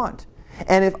anytime I want.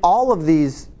 And if all of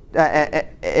this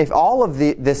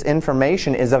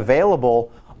information is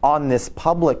available on this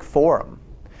public forum,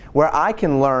 where I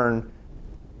can learn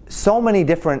so many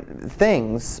different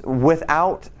things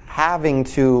without having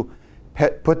to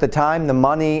put the time, the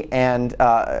money, and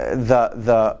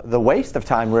the waste of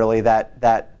time, really,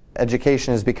 that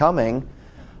education is becoming.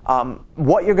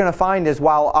 What you're going to find is,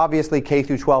 while obviously K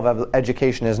through 12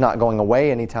 education is not going away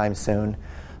anytime soon,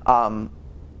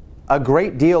 a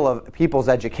great deal of people's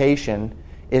education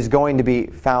is going to be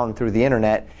found through the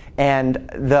internet, and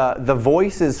the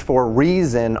voices for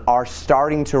reason are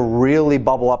starting to really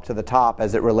bubble up to the top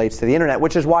as it relates to the internet,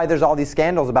 which is why there's all these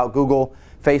scandals about Google,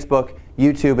 Facebook,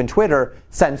 YouTube, and Twitter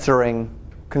censoring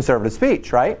conservative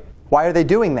speech, right? Why are they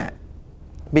doing that?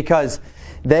 Because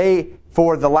they,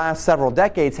 for the last several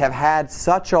decades, have had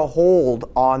such a hold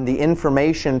on the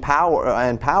information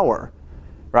power,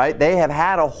 right? They have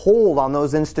had a hold on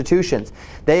those institutions.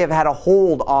 They have had a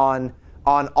hold on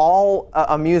all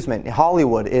amusement.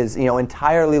 Hollywood is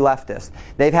entirely leftist.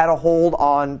 They've had a hold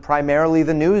on primarily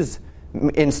the news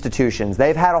institutions.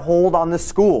 They've had a hold on the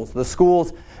schools. The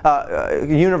schools,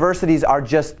 universities are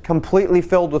just completely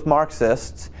filled with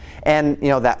Marxists, and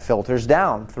that filters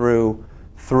down through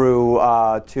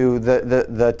to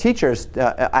the teachers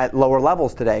at lower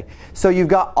levels today. So you've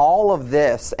got all of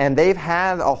this, and they've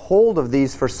had a hold of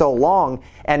these for so long,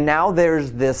 and now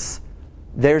there's this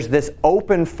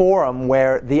open forum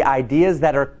where the ideas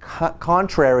that are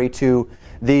contrary to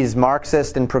these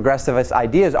Marxist and progressivist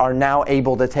ideas are now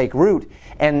able to take root.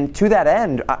 And to that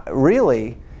end,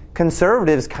 really,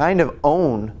 conservatives kind of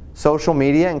own social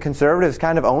media, and conservatives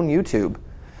kind of own YouTube.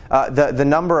 The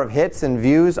number of hits and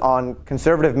views on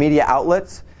conservative media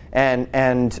outlets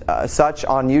and such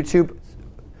on YouTube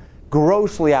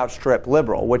grossly outstrip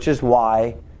liberal, which is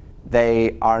why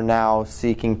they are now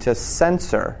seeking to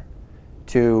censor,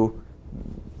 to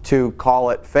call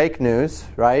it fake news,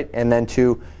 right? And then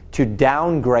to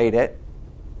downgrade it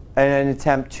in an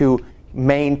attempt to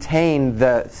maintain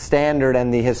the standard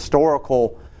and the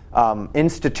historical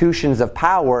institutions of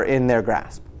power in their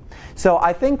grasp. So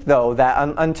I think, though, that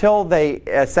until they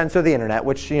censor the internet,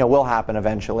 which will happen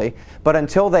eventually, but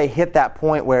until they hit that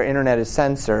point where internet is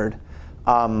censored,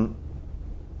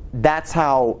 that's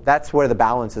where the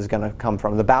balance is going to come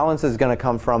from. The balance is going to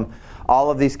come from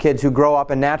all of these kids who grow up,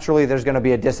 and naturally there's going to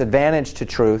be a disadvantage to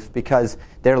truth because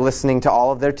they're listening to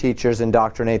all of their teachers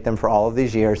indoctrinate them for all of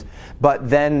these years. But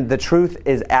then the truth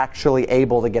is actually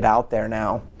able to get out there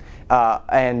now.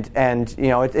 You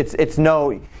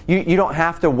don't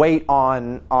have to wait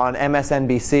on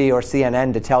MSNBC or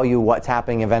CNN to tell you what's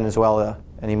happening in Venezuela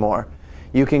anymore.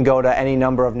 You can go to any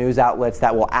number of news outlets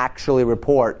that will actually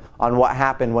report on what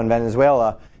happened when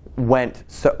Venezuela went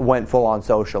full on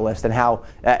socialist, and how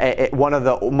one of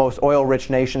the most oil-rich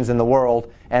nations in the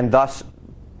world, and thus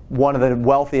one of the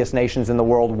wealthiest nations in the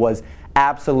world, was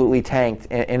absolutely tanked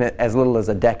in as little as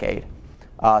a decade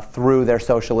through their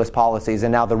socialist policies.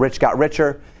 And now the rich got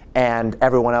richer, and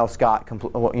everyone else got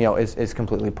is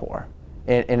completely poor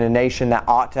in a nation that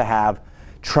ought to have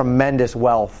tremendous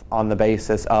wealth on the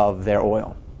basis of their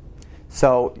oil.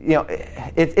 So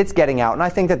it's getting out, and I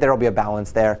think that there will be a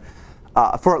balance there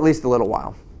for at least a little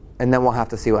while, and then we'll have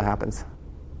to see what happens.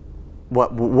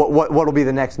 What will be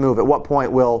the next move? At what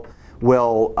point will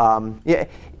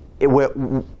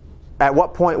at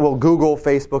what point will Google,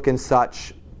 Facebook, and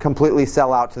such completely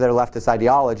sell out to their leftist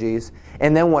ideologies?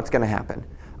 And then what's going to happen?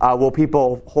 Will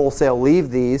people wholesale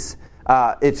leave these?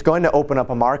 It's going to open up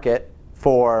a market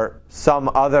for some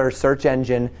other search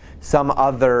engine, some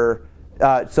other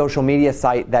social media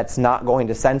site that's not going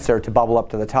to censor to bubble up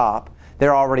to the top.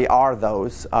 There already are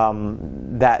those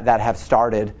that have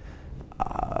started.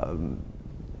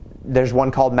 There's one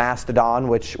called Mastodon,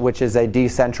 which is a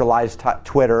decentralized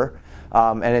Twitter,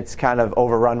 and it's kind of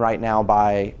overrun right now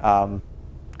by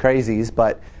crazies.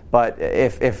 But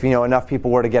if enough people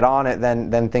were to get on it,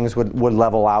 then things would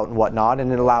level out and whatnot,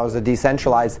 and it allows a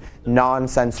decentralized,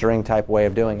 non-censoring type way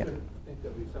of doing it. I think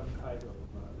there'll be some kind of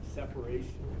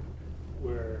separation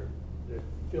where they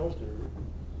filter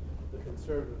the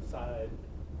conservative side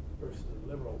versus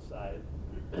the liberal side,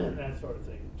 and that sort of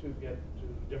thing, to get to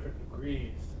different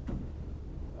degrees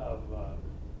of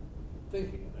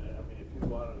thinking. I mean, if you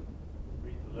want to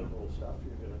read the liberal stuff,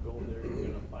 you're going to go there, you're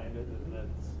going to find it, and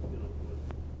that's,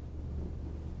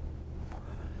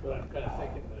 But I'm kind of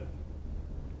thinking that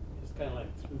it's kind of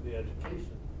like through the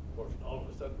education portion, all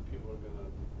of a sudden people are going to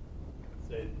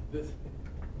say this.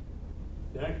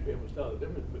 They're not going to be able to tell the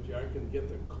difference, but you aren't going to get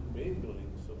the commingling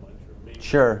so much, or maybe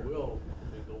Sure. you will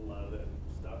commingle a lot of that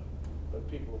stuff, but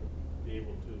people will be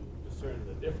able to discern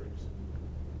the difference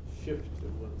and shift to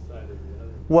one side or the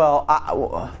other. Well,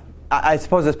 I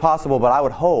suppose it's possible, but I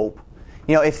would hope,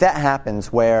 if that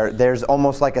happens, where there's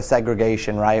almost like a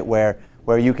segregation, right, where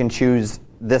you can choose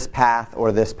this path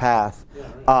or this path,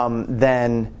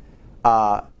 then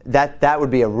that would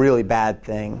be a really bad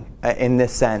thing in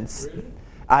this sense. Really?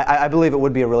 I believe it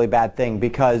would be a really bad thing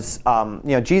because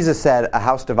Jesus said, "A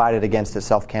house divided against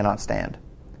itself cannot stand."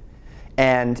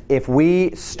 And if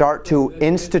we start to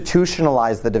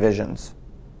institutionalize the divisions,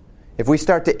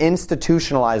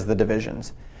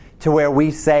 to where we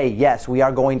say, yes, we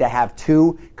are going to have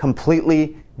two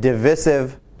completely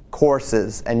divisive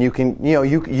courses, and you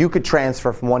could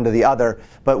transfer from one to the other,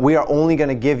 but we are only going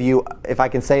to give you, if I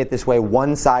can say it this way,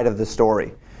 one side of the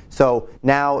story. So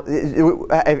now,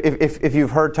 if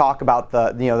you've heard talk about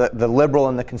the liberal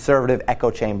and the conservative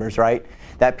echo chambers, right?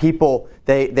 That people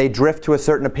they drift to a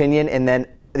certain opinion, and then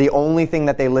the only thing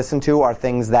that they listen to are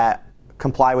things that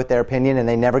comply with their opinion, and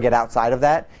they never get outside of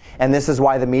that. And this is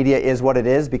why the media is what it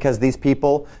is, because these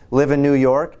people live in New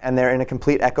York and they're in a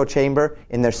complete echo chamber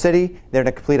in their city, they're in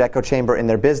a complete echo chamber in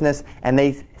their business, and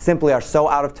they simply are so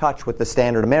out of touch with the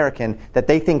standard American that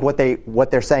they think what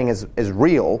they're saying is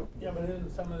real. Yeah, but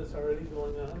isn't some of this already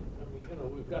going on? I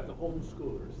mean, we've got the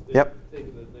homeschoolers. Yep.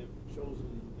 Thinking that they've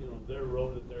chosen, their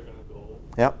road that they're going to go.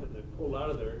 Yep. And they pull out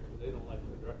of there because they don't like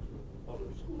the direction of the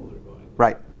public school they're going.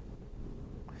 Right.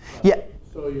 Yeah.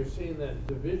 So you're seeing that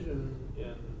division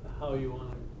in how you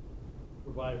want to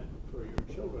provide for your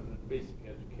children in basic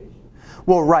education.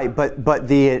 Well, right, but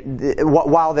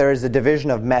while there is a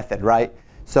division of method, right?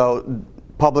 So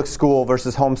public school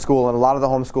versus homeschool, and a lot of the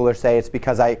homeschoolers say it's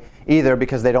because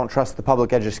they don't trust the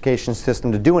public education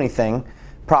system to do anything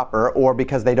proper, or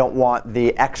because they don't want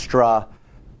the extra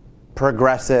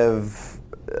progressive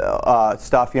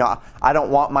stuff. I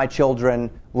don't want my children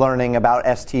learning about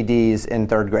STDs in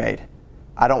third grade.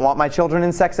 I don't want my children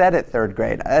in sex ed at third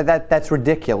grade. That's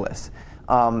ridiculous.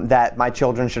 That my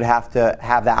children should have to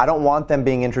have that. I don't want them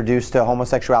being introduced to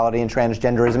homosexuality and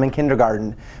transgenderism in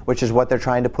kindergarten, which is what they're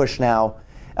trying to push now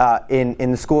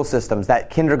in the school systems, that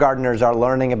kindergartners are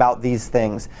learning about these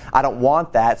things. I don't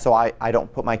want that, so I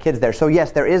don't put my kids there. So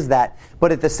yes, there is that.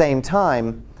 But at the same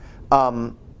time,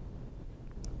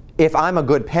 if I'm a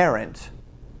good parent,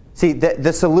 see,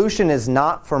 the solution is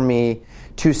not for me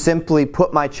to simply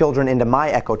put my children into my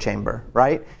echo chamber,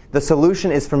 right? The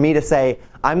solution is for me to say,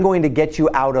 I'm going to get you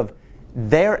out of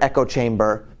their echo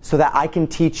chamber so that I can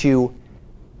teach you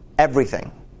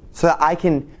everything. So that I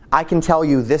can tell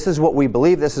you this is what we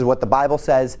believe, this is what the Bible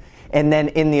says, and then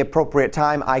in the appropriate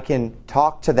time I can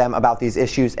talk to them about these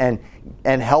issues and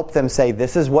help them say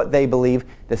this is what they believe,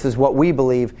 this is what we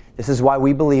believe, this is why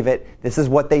we believe it, this is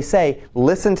what they say.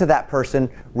 Listen to that person,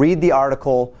 read the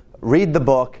article, read the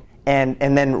book and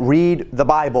then read the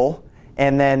Bible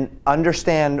and then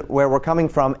understand where we're coming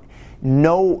from.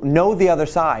 Know the other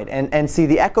side. And see,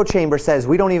 the echo chamber says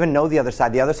we don't even know the other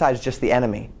side. The other side is just the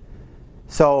enemy.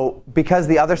 So because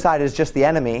the other side is just the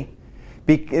enemy,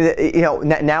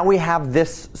 now we have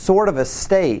this sort of a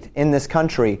state in this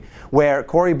country where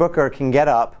Cory Booker can get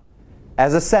up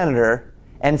as a senator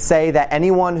and say that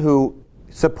anyone who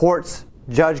supports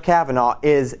Judge Kavanaugh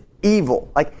is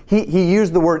evil. Like, he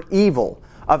used the word evil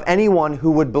of anyone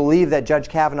who would believe that Judge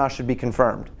Kavanaugh should be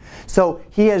confirmed. So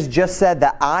he has just said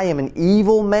that I am an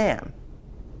evil man.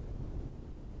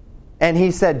 And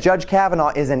he said Judge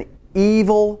Kavanaugh is an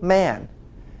evil man.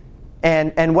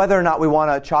 And whether or not we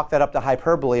want to chalk that up to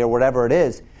hyperbole or whatever it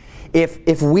is,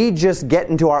 if we just get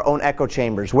into our own echo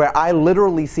chambers, where I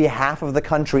literally see half of the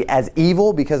country as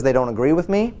evil because they don't agree with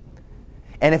me,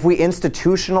 and if we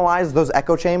institutionalize those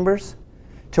echo chambers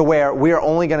to where we are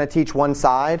only going to teach one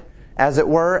side, as it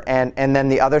were, and then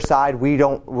the other side,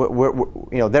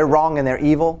 they're wrong and they're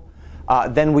evil,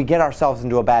 then we get ourselves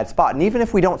into a bad spot. And even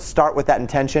if we don't start with that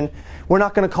intention, we're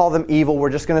not going to call them evil. We're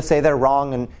just going to say they're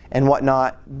wrong and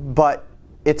whatnot. But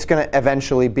it's going to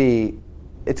eventually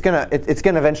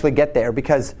eventually get there,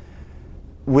 because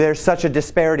there's such a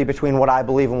disparity between what I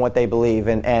believe and what they believe,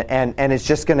 and it's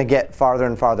just going to get farther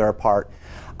and farther apart.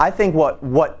 I think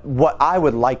what I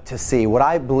would like to see, what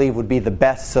I believe would be the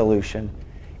best solution,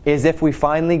 is if we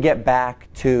finally get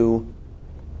back to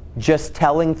just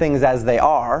telling things as they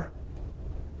are,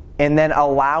 and then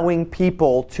allowing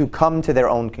people to come to their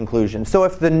own conclusions. So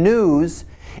if the news,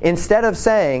 instead of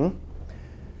CNN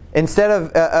and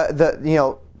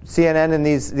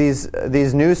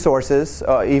these news sources,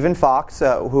 even Fox,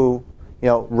 who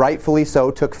rightfully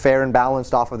so took fair and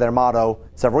balanced off of their motto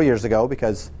several years ago,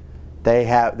 because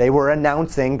they were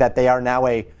announcing that they are now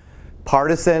a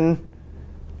partisan.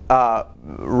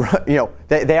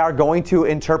 They are going to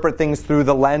interpret things through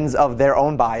the lens of their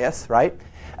own bias, right?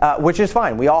 Which is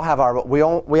fine. We all have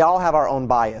our own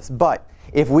bias. But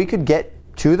if we could get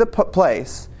to the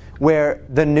place where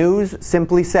the news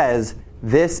simply says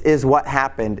this is what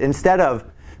happened, instead of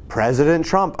President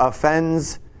Trump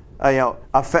offends a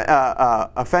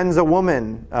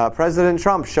woman, President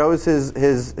Trump shows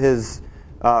his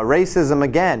racism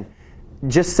again,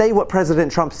 just say what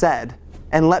President Trump said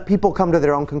and let people come to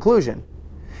their own conclusion.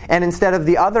 And instead of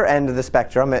the other end of the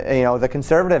spectrum, the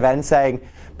conservative end, saying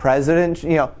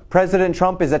President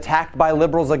Trump is attacked by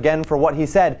liberals again for what he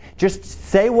said, just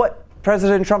say what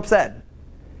President Trump said.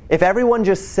 If everyone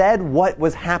just said what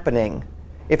was happening,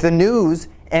 if the news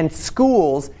and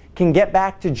schools can get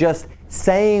back to just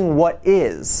saying what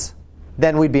is,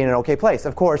 then we'd be in an okay place.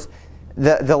 Of course,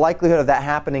 the likelihood of that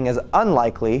happening is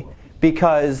unlikely,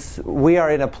 because we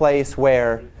are in a place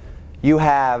where you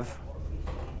have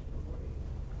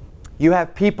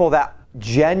people that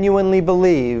genuinely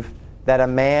believe that a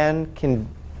man can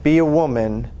be a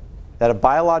woman, that a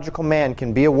biological man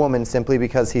can be a woman simply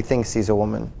because he thinks he's a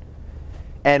woman.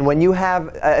 And when you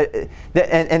have,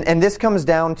 and this comes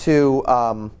down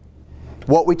to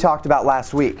what we talked about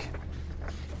last week.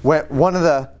 One of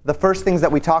the first things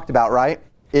that we talked about, right,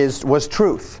 was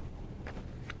truth.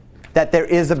 That there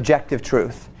is objective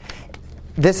truth.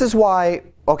 This is why,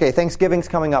 Thanksgiving's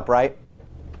coming up, right?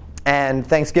 And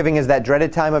Thanksgiving is that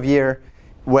dreaded time of year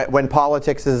when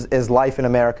politics is life in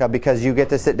America, because you get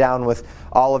to sit down with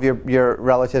all of your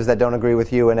relatives that don't agree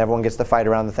with you, and everyone gets to fight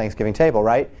around the Thanksgiving table,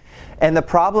 right? And the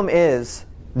problem is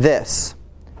this.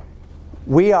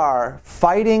 We are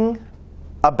fighting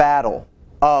a battle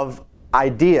of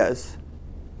ideas,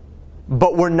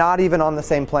 but we're not even on the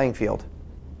same playing field.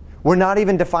 We're not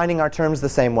even defining our terms the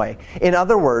same way. In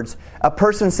other words, a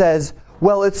person says,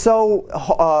 well, it's so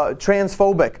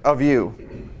transphobic of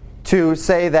you to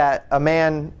say that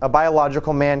a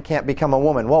biological man can't become a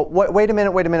woman. Well, wait a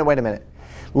minute.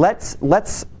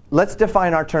 Let's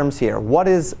define our terms here. What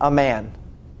is a man?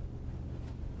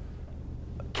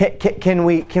 Can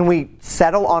we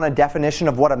settle on a definition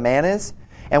of what a man is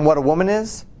and what a woman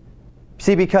is?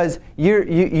 See, because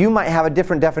you might have a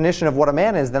different definition of what a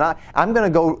man is than I. I'm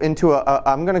going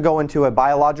to go into a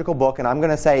biological book, and I'm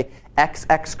going to say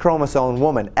XX chromosome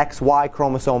woman, XY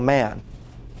chromosome man.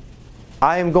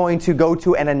 I am going to go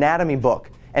to an anatomy book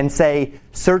and say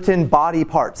certain body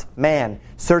parts man,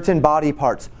 certain body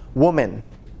parts woman.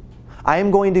 I am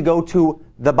going to go to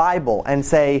the Bible and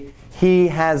say He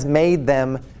has made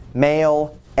them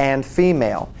male and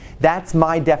female. That's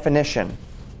my definition.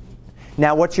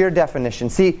 Now, what's your definition?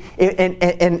 See,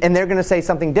 and they're going to say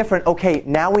something different. Okay,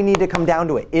 now we need to come down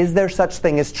to it. Is there such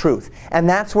thing as truth? And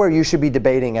that's where you should be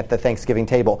debating at the Thanksgiving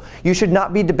table. You should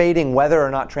not be debating whether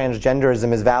or not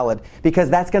transgenderism is valid, because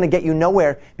that's going to get you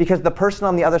nowhere, because the person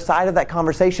on the other side of that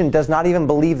conversation does not even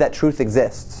believe that truth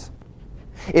exists.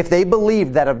 If they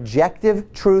believed that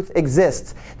objective truth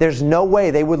exists, there's no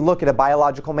way they would look at a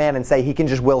biological man and say he can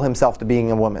just will himself to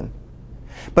being a woman.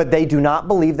 But they do not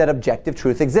believe that objective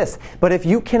truth exists. But if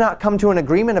you cannot come to an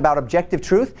agreement about objective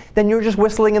truth, then you're just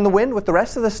whistling in the wind with the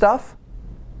rest of the stuff.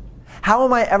 How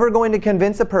am I ever going to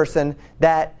convince a person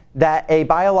that a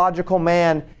biological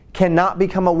man cannot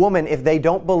become a woman if they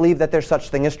don't believe that there's such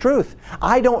thing as truth?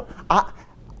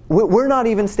 We're not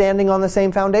even standing on the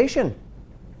same foundation.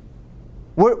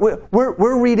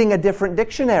 We're reading a different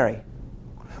dictionary.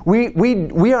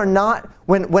 We are not,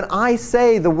 when I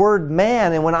say the word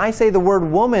man and when I say the word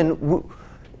woman,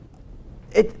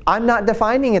 I'm not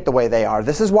defining it the way they are.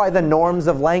 This is why the norms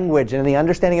of language and the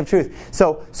understanding of truth.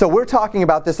 So we're talking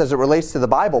about this as it relates to the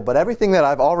Bible, but everything that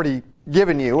I've already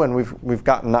given you, and we've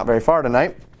gotten not very far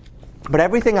tonight, but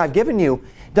everything I've given you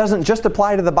doesn't just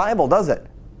apply to the Bible, does it?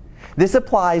 This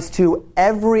applies to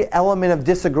every element of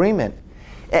disagreement.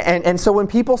 And so when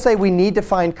people say we need to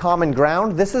find common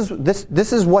ground, this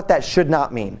is what that should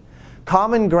not mean.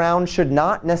 Common ground should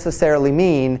not necessarily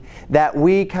mean that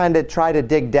we kind of try to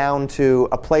dig down to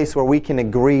a place where we can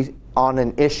agree on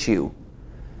an issue.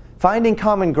 Finding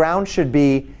common ground should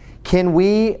be, can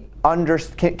we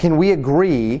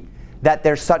agree that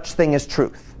there's such thing as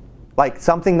truth? Like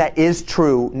something that is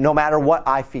true no matter what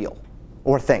I feel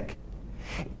or think.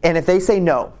 And if they say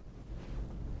no,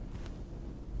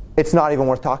 it's not even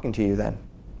worth talking to you then.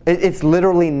 It's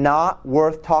literally not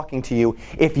worth talking to you.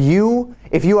 If you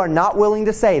are not willing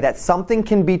to say that something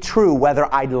can be true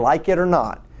whether I like it or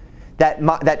not,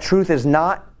 that truth is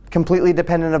not completely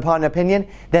dependent upon opinion,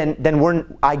 then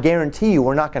I guarantee you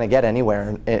we're not going to get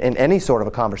anywhere in any sort of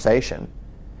a conversation.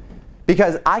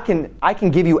 Because I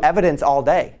can give you evidence all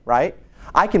day, right?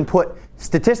 I can put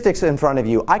statistics in front of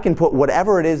you. I can put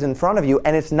whatever it is in front of you,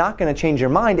 and it's not going to change your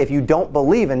mind if you don't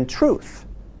believe in truth.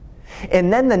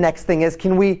 And then the next thing is,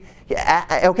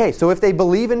 so if they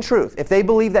believe in truth, if they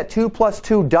believe that 2 plus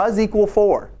 2 does equal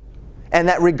 4, and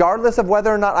that regardless of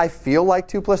whether or not I feel like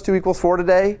 2 plus 2 equals 4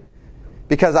 today,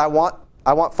 because I want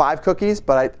 5 cookies,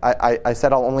 but I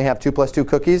said I'll only have 2 plus 2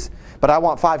 cookies, but I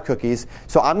want 5 cookies,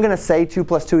 so I'm going to say 2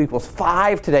 plus 2 equals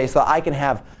 5 today so I can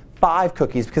have 5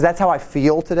 cookies, because that's how I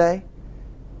feel today,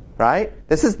 right?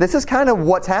 This is kind of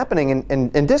what's happening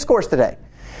in discourse today.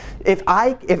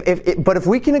 But if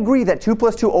we can agree that 2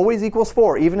 plus 2 always equals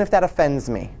 4, even if that offends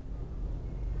me,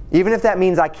 even if that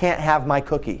means I can't have my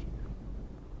cookie,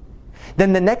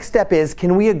 then the next step is,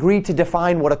 can we agree to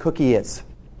define what a cookie is?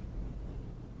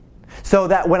 So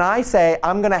that when I say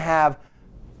I'm going to have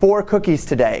 4 cookies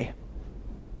today,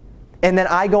 and then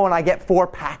I go and I get 4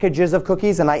 packages of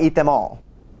cookies and I eat them all.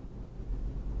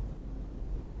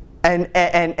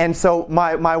 And so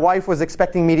my wife was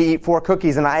expecting me to eat 4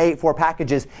 cookies and I ate 4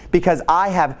 packages because I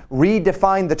have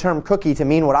redefined the term cookie to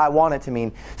mean what I want it to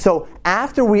mean. So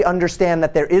after we understand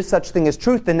that there is such thing as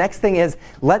truth, the next thing is,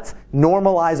 let's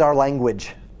normalize our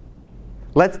language.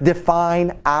 Let's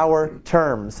define our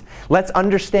terms. Let's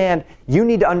understand, you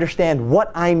need to understand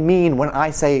what I mean when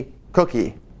I say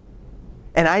cookie.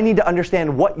 And I need to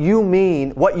understand what you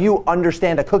mean, what you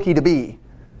understand a cookie to be.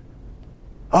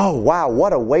 Oh, wow,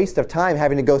 what a waste of time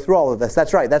having to go through all of this.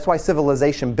 That's right. That's why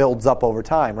civilization builds up over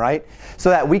time, right? So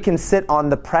that we can sit on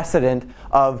the precedent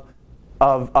of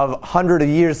hundreds of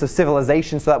years of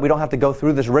civilization so that we don't have to go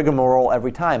through this rigmarole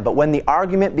every time. But when the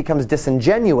argument becomes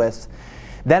disingenuous,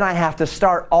 then I have to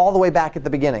start all the way back at the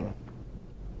beginning.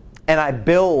 And I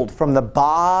build from the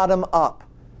bottom up.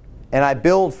 And I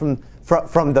build from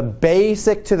the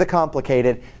basic to the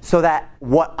complicated so that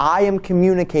what I am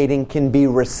communicating can be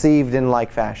received in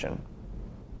like fashion.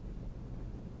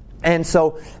 And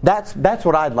so that's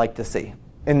what I'd like to see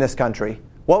in this country.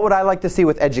 What would I like to see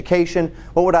with education?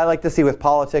 What would I like to see with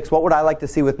politics? What would I like to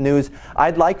see with news?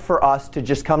 I'd like for us to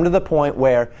just come to the point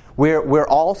where we're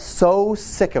all so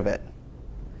sick of it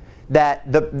that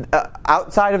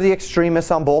outside of the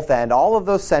extremists on both ends, all of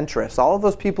those centrists, all of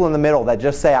those people in the middle that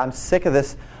just say, I'm sick of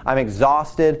this, I'm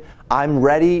exhausted, I'm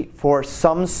ready for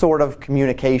some sort of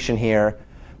communication here.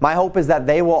 My hope is that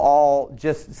they will all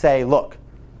just say, look,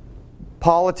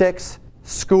 politics,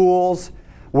 schools,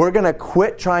 we're going to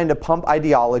quit trying to pump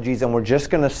ideologies and we're just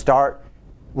going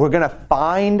to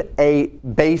find a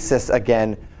basis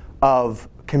again of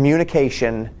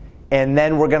communication, and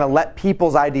then we're going to let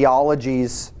people's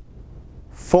ideologies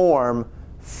form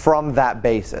from that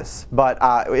basis. But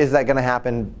is that going to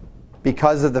happen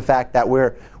because of the fact that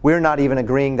we're not even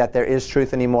agreeing that there is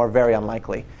truth anymore? Very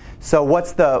unlikely. So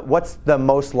what's the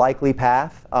most likely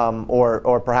path,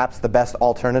 or perhaps the best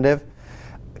alternative?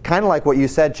 Kind of like what you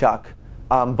said, Chuck.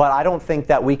 But I don't think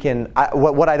that we can.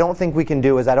 What I don't think we can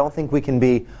do is I don't think we can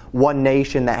be one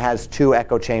nation that has two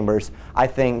echo chambers. I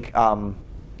think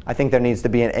there needs to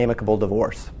be an amicable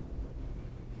divorce,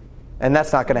 and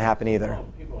that's not going to happen either.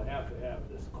 People have to have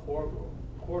this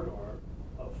corridor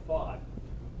of thought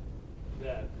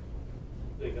that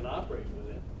they can operate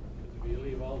within. Because if you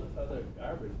leave all this other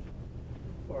garbage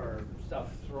or stuff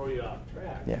throw you off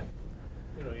track, yeah,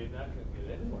 you're not going to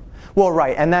get anywhere. Well,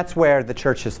 right, and that's where the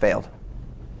church has failed.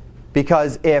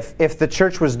 Because if the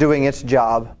church was doing its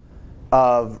job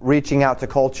of reaching out to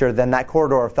culture, then that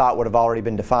corridor of thought would have already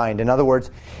been defined. In other words,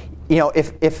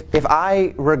 if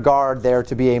I regard there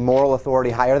to be a moral authority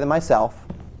higher than myself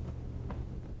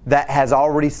that has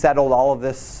already settled all of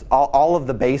this, all of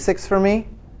the basics for me,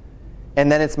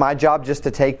 and then it's my job just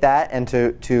to take that and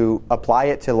to apply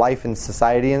it to life and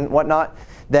society and whatnot,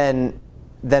 then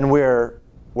we're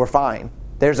fine.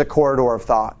 There's a corridor of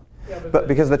thought. Yeah, but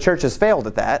because the church has failed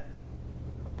at that,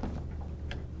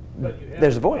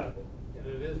 there's a void. And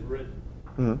it is written.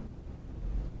 Mm-hmm.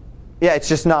 Yeah, it's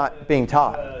just not being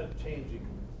taught. Changing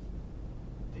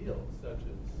deals, such as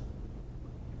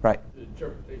right. the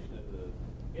interpretation of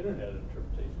the internet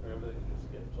interpretation, where everything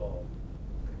just gets all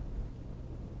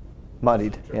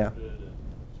muddied. Yeah. And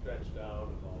stretched out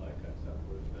and all that kind of stuff.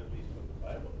 Whereas at least with the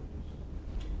Bible,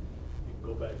 you can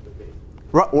go back to basics.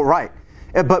 Right. Well, right.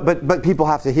 But people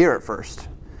have to hear it first,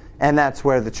 and that's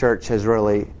where the church has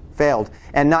really failed.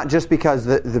 And not just because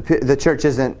the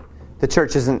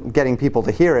church isn't getting people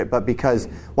to hear it, but because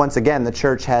once again the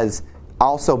church has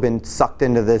also been sucked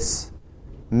into this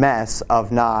mess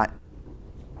of not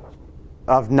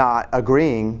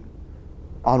agreeing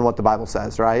on what the Bible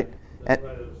says, right? That's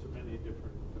why there's so many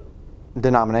different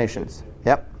denominations.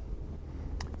 Yep.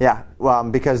 Yeah.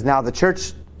 Because now the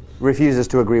church refuses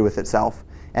to agree with itself,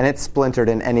 and it's splintered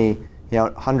in any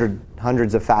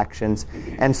hundreds of factions,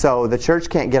 and so the church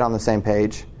can't get on the same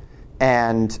page.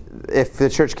 And if the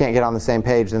church can't get on the same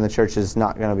page, then the church is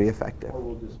not going to be effective. Or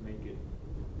we'll just make it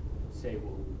say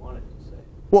what we want it to say.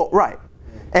 Well, right.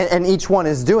 And each one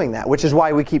is doing that, which is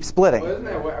why we keep splitting. Well, isn't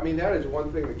that what, that is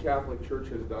one thing the Catholic Church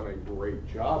has done a great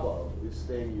job of, is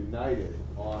staying united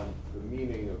on the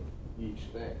meaning of each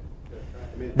thing.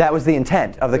 That was the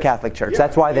intent of the Catholic Church. Yeah,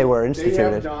 that's why they were instituted.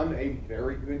 They have done a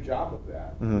very good job of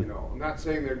that. Mm-hmm. I'm not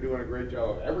saying they're doing a great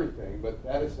job of everything, but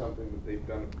that is something that they've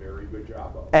done a very good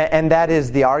job of. And that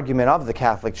is the argument of the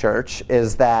Catholic Church,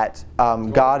 is that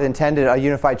God intended a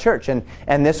unified church. And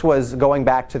this was, going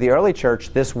back to the early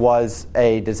church, this was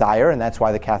a desire, and that's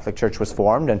why the Catholic Church was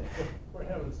formed. And we're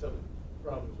having some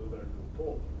problems with our new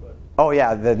pope. But oh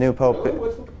yeah, the new pope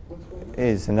What's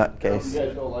is a nutcase. You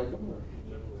guys don't like him?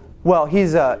 Well,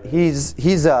 he's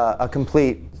a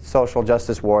complete social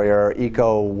justice warrior,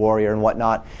 eco warrior, and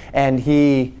whatnot. And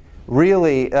he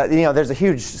really, there's a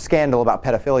huge scandal about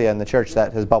pedophilia in the church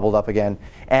that has bubbled up again,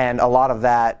 and a lot of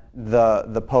that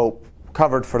the Pope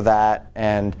covered for that,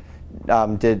 and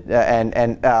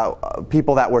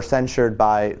people that were censured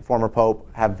by former Pope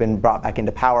have been brought back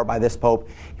into power by this Pope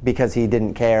because he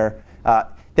didn't care.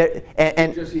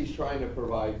 Just he's trying to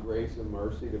provide grace and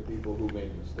mercy to people who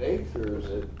make mistakes, or is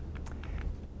it?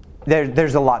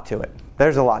 There's a lot to it.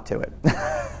 There's a lot to it.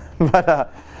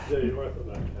 But the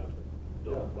Orthodox Catholic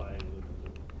don't buy into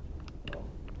it.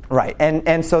 Right,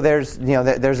 and so there's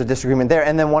a disagreement there.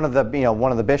 And then one of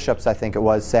the bishops, I think it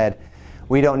was, said,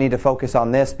 we don't need to focus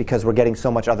on this because we're getting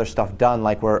so much other stuff done,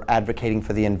 like we're advocating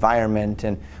for the environment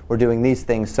and we're doing these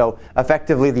things. So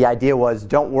effectively, the idea was,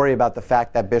 don't worry about the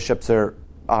fact that bishops are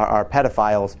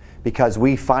pedophiles, because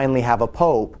we finally have a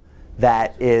pope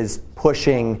that is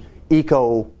pushing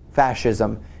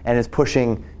eco-fascism and is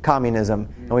pushing communism.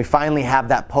 And we finally have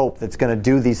that pope that's going to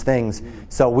do these things.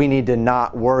 So we need to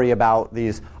not worry about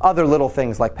these other little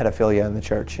things like pedophilia in the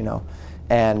church,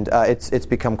 And it's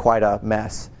become quite a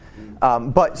mess.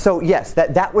 But so yes,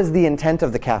 that was the intent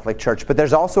of the Catholic Church. But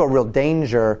there's also a real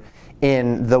danger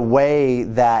in the way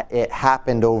that it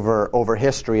happened over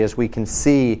history, as we can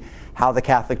see how the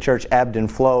Catholic Church ebbed and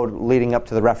flowed leading up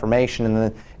to the Reformation,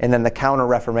 and then the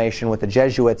Counter-Reformation with the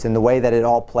Jesuits, and the way that it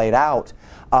all played out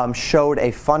showed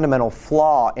a fundamental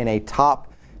flaw in a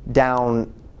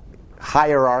top-down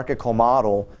hierarchical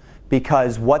model,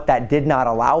 because what that did not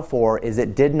allow for is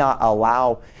it did not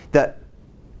allow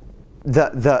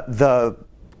the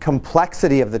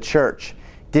complexity of the church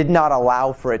did not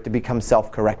allow for it to become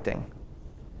self-correcting.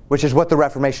 which is what the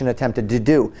Reformation attempted to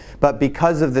do. But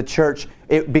because of the church,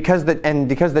 because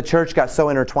the church got so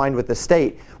intertwined with the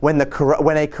state, when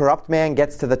a corrupt man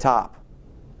gets to the top,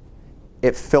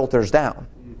 it filters down.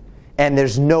 And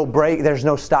there's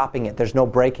no stopping it. There's no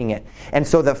breaking it. And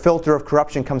so the filter of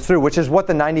corruption comes through, which is what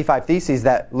the 95 Theses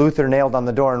that Luther nailed on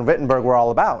the door in Wittenberg were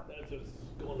all about. That's what's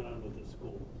going on with the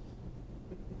school.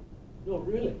 No,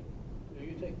 really.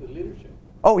 You take the leadership.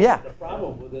 Oh, yeah. The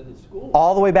problem within the school.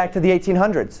 All the way back to the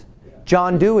 1800s. Yeah.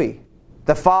 John Dewey,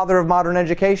 the father of modern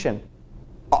education,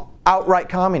 outright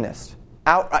communist,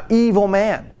 evil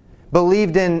man.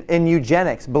 Believed in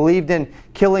eugenics, believed in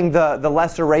killing the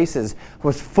lesser races,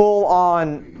 was full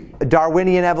on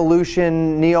Darwinian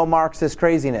evolution, neo-Marxist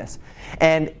craziness.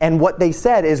 And what they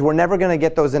said is we're never going to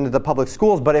get those into the public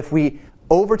schools, but if we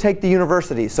overtake the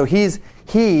universities, so he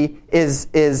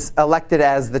is elected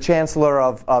as the chancellor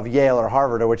of Yale or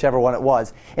Harvard or whichever one it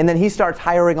was, and then he starts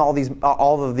hiring all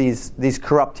of these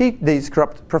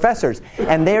corrupt professors,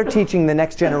 and they're teaching the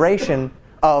next generation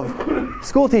of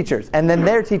school teachers, and then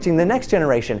they're teaching the next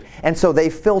generation. And so they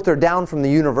filter down from the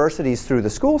universities through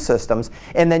the school systems,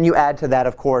 and then you add to that,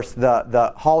 of course,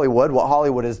 the Hollywood, what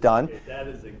Hollywood has done. Okay, that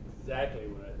is exactly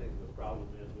what I think the problem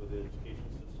is with the education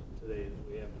system today is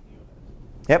we have in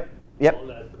the U.S. Yep. All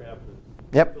that crap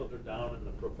is filtered down, and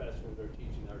the professors are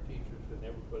teaching our teachers, and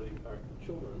everybody, our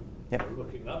children, are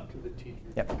looking up to the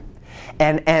teachers. Yep.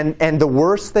 And the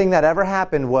worst thing that ever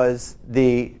happened was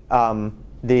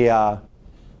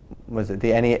was it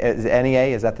the NEA?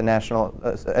 Is that the National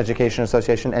Education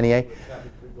Association? NEA.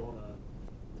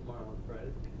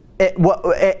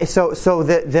 So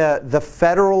the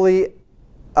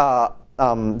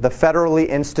federally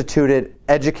instituted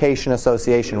Education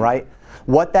Association, right?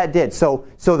 What that did. So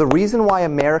the reason why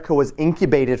America was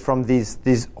incubated from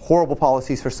these horrible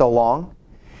policies for so long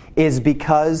is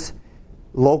because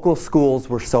local schools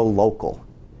were so local.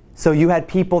 So you had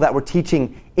people that were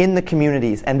teaching in the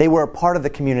communities, and they were a part of the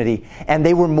community, and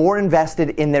they were more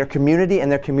invested in their community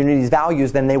and their community's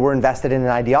values than they were invested in an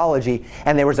ideology,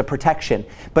 and there was a protection.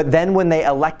 But then when they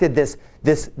elected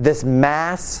this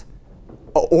mass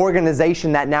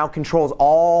organization that now controls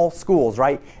all schools,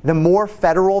 right? The more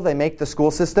federal they make the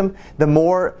school system, the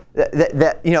more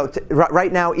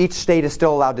right now each state is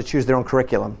still allowed to choose their own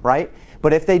curriculum, right?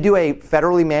 But if they do a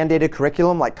federally mandated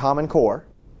curriculum like Common Core,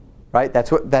 right?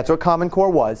 That's what Common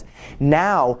Core was.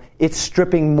 Now it's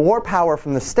stripping more power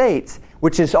from the states,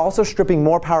 which is also stripping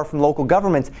more power from local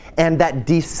governments. And that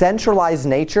decentralized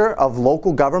nature of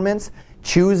local governments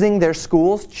choosing their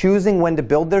schools, choosing when to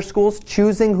build their schools,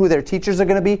 choosing who their teachers are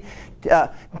going to be,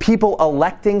 people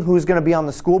electing who's going to be on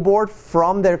the school board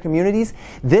from their communities.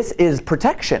 This is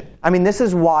protection. I mean, this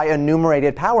is why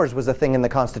enumerated powers was a thing in the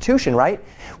Constitution, right?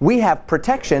 We have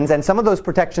protections, and some of those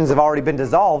protections have already been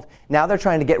dissolved. Now they're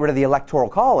trying to get rid of the Electoral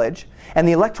College, and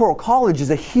the Electoral College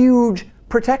is a huge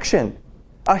protection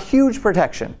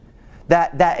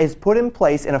that is put in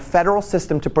place in a federal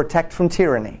system to protect from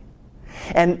tyranny.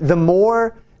 And the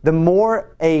more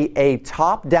a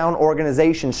top-down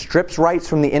organization strips rights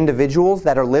from the individuals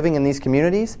that are living in these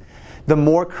communities, the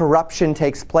more corruption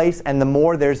takes place, and the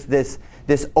more there's this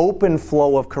open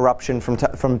flow of corruption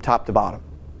from top to bottom.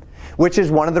 Which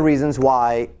is one of the reasons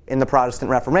why in the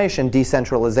Protestant Reformation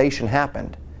decentralization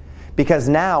happened. Because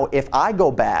now if I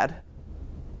go bad,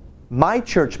 my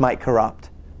church might corrupt,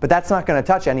 but that's not going to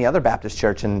touch any other Baptist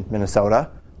church in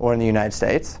Minnesota or in the United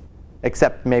States,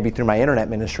 except maybe through my internet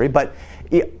ministry. But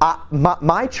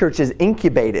my church is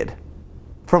incubated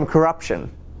from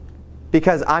corruption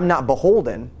because I'm not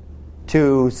beholden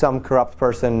to some corrupt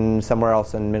person somewhere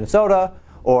else in Minnesota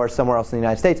or somewhere else in the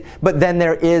United States. But then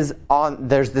there's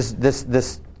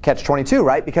this catch-22,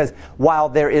 right? Because while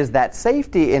there is that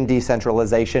safety in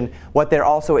decentralization, what there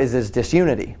also is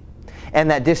disunity. And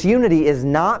that disunity is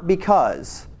not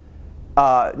because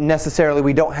necessarily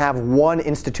we don't have one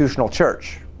institutional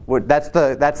church. That's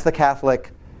the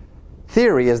Catholic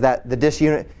theory, is that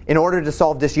in order to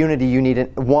solve disunity, you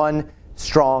need one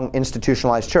strong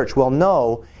institutionalized church. Well,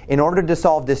 no. In order to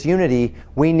solve disunity,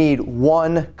 we need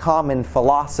one common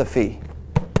philosophy,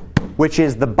 which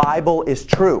is the Bible is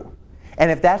true. And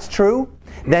if that's true,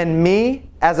 then me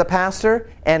as a pastor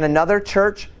and another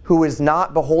church who is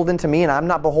not beholden to me and I'm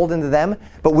not beholden to them,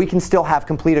 but we can still have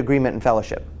complete agreement and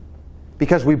fellowship.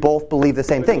 Because we both believe the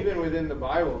same thing. Even within the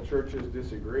Bible, churches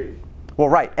disagree. Well,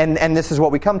 right. And this is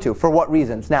what we come to. For what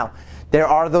reasons? Now, there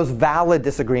are those valid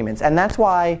disagreements. And that's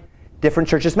why different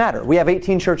churches matter. We have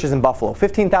 18 churches in Buffalo.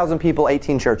 15,000 people,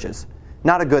 18 churches.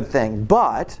 Not a good thing.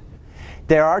 But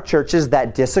there are churches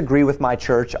that disagree with my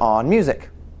church on music.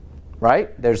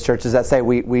 right? There's churches that say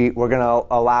we're going to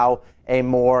allow a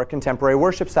more contemporary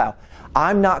worship style.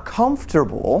 I'm not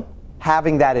comfortable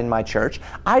having that in my church.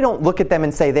 I don't look at them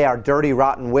and say they are dirty,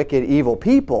 rotten, wicked, evil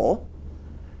people.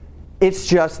 It's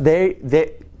just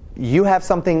you have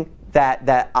something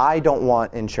that I don't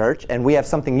want in church, and we have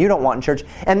something you don't want in church.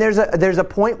 And there's a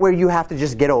point where you have to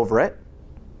just get over it.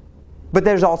 But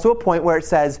there's also a point where it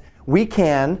says we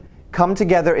can come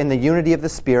together in the unity of the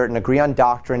Spirit and agree on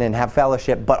doctrine and have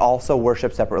fellowship, but also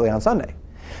worship separately on Sunday.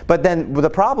 But then the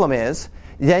problem is,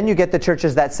 then you get the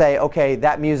churches that say, okay,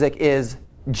 that music is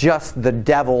just the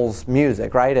devil's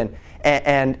music, right? And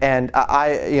I,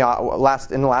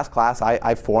 in the last class,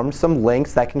 I formed some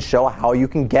links that can show how you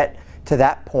can get to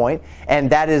that point, and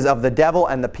that is of the devil,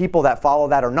 and the people that follow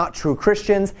that are not true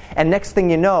Christians. And next thing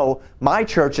you know, my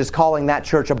church is calling that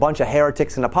church a bunch of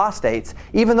heretics and apostates,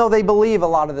 even though they believe a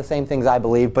lot of the same things I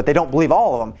believe, but they don't believe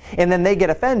all of them. And then they get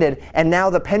offended, and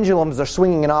now the pendulums are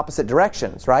swinging in opposite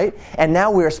directions, right? And now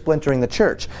we're splintering the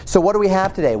church. So what do we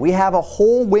have today? We have a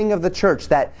whole wing of the church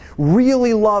that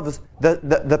really loves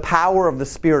the power of the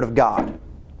Spirit of God,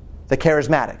 the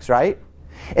charismatics, right?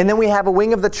 And then we have a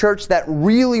wing of the church that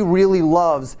really, really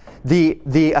loves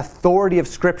the authority of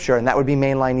Scripture, and that would be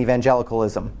mainline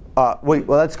evangelicalism.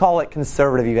 Let's call it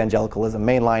conservative evangelicalism.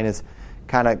 Mainline is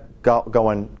kind of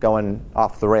going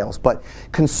off the rails. But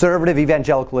conservative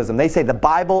evangelicalism, they say the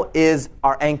Bible is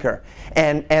our anchor.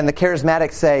 And the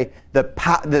charismatics say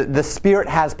the Spirit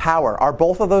has power. Are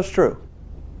both of those true?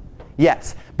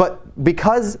 Yes. But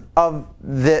because of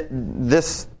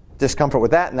this discomfort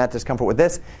with that and that discomfort with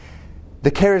this, the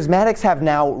charismatics have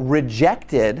now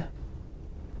rejected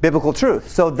biblical truth.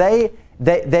 So they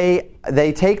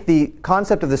take the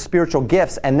concept of the spiritual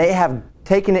gifts and they have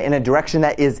taken it in a direction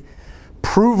that is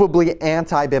provably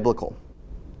anti-biblical.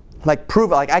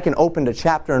 Like I can open to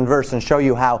chapter and verse and show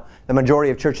you how the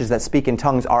majority of churches that speak in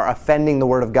tongues are offending the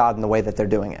Word of God in the way that they're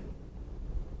doing it.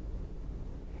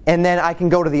 And then I can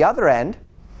go to the other end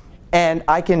and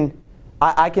I can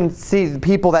see the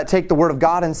people that take the Word of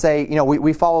God and say,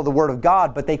 we follow the Word of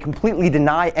God, but they completely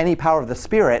deny any power of the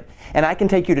Spirit. And I can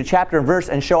take you to chapter and verse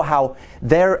and show how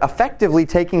they're effectively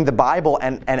taking the Bible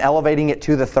and elevating it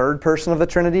to the third person of the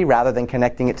Trinity rather than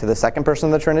connecting it to the second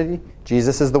person of the Trinity.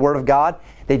 Jesus is the Word of God.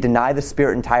 They deny the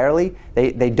Spirit entirely.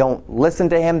 They don't listen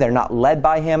to Him. They're not led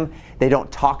by Him. They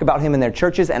don't talk about Him in their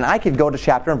churches. And I could go to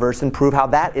chapter and verse and prove how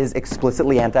that is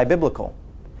explicitly anti-biblical.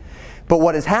 But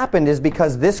what has happened is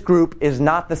because this group is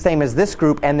not the same as this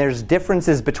group and there's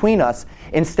differences between us,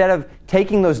 instead of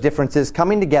taking those differences,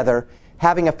 coming together,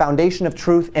 having a foundation of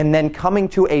truth, and then coming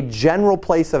to a general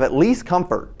place of at least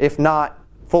comfort, if not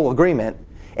full agreement,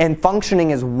 and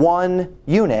functioning as one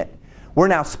unit, we're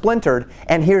now splintered.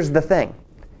 And here's the thing.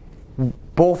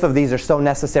 Both of these are so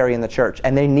necessary in the church,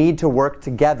 and they need to work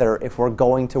together if we're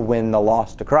going to win the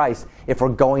lost to Christ, if we're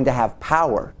going to have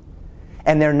power.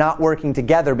 And they're not working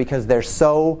together because they've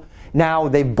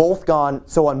both gone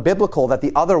so unbiblical that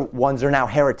the other ones are now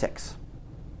heretics.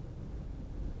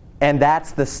 And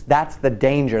that's the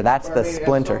danger. That's the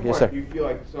splinter. At some point, yes, sir. Do you feel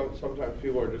like sometimes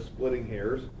people are just splitting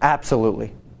hairs?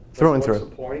 Absolutely, through and through. What's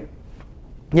the point?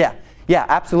 Yeah,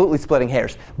 absolutely splitting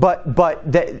hairs. But to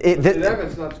them,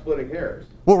 it's not splitting hairs.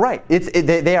 Well, right. It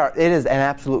is an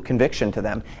absolute conviction to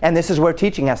them, and this is where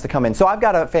teaching has to come in. So I've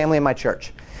got a family in my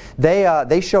church.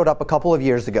 They showed up a couple of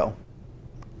years ago,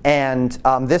 and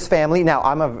this family. Now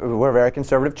we're a very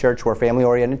conservative church. We're a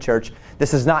family-oriented church.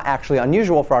 This is not actually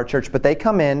unusual for our church, but they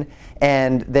come in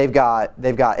and they've got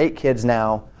 8 kids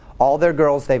now. All their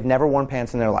girls. They've never worn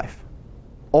pants in their life,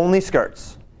 only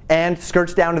skirts, and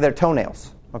skirts down to their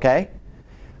toenails. Okay,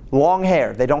 long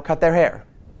hair. They don't cut their hair.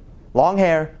 Long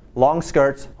hair, long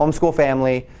skirts. Homeschool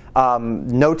family.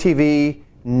 No TV.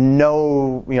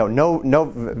 No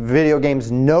video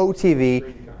games, no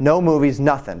TV, no movies,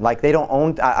 nothing. Like they don't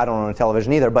own. I don't own a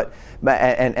television either, but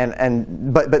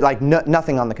like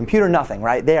nothing on the computer, nothing.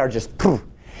 Right? They are just poof.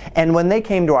 And when they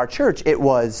came to our church, it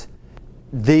was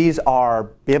these are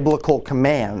biblical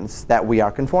commands that we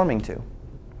are conforming to.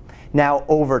 Now,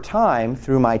 over time,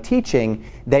 through my teaching,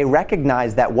 they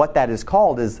recognize that what that is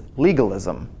called is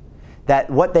legalism.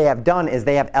 That what they have done is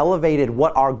they have elevated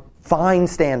what are fine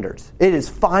standards. It is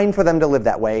fine for them to live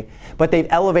that way, but they've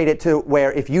elevated it to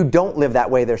where if you don't live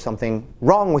that way, there's something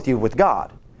wrong with you with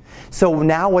God. So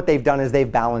now what they've done is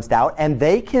they've balanced out, and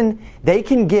they can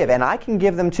give, and I can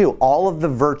give them too, all of the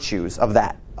virtues of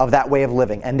that way of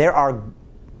living. And there are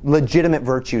legitimate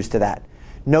virtues to that.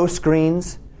 No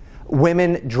screens,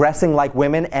 women dressing like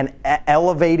women, and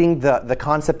elevating the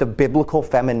concept of biblical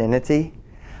femininity.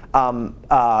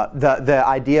 The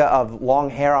idea of long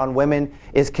hair on women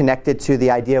is connected to the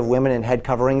idea of women in head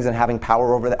coverings and having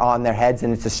power on their heads,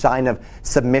 and it's a sign of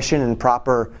submission and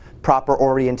proper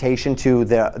orientation to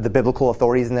the biblical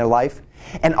authorities in their life.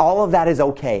 And all of that is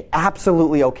okay,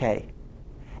 absolutely okay,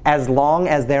 as long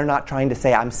as they're not trying to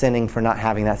say I'm sinning for not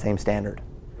having that same standard.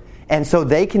 And so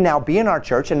they can now be in our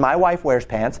church, and my wife wears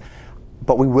pants,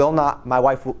 but my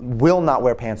wife will not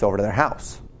wear pants over to their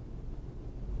house.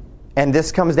 And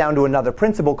this comes down to another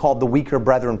principle called the weaker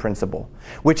brethren principle,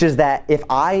 which is that if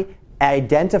I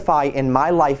identify in my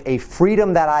life a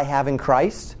freedom that I have in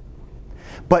Christ,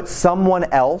 but someone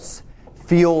else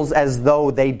feels as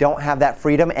though they don't have that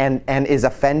freedom and is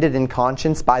offended in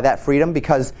conscience by that freedom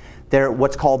because they're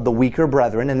what's called the weaker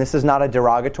brethren, and this is not a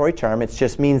derogatory term, it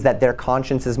just means that their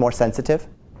conscience is more sensitive.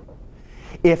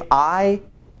 If I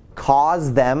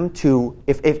cause them to,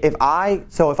 if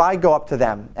I go up to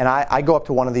them, and I go up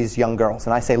to one of these young girls,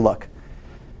 and I say, look,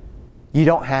 you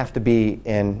don't have to be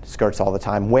in skirts all the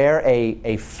time. Wear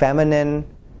a feminine,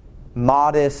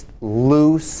 modest,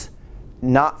 loose,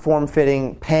 not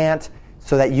form-fitting pant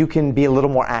so that you can be a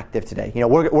little more active today. You know,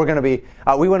 we're going to be,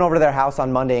 we went over to their house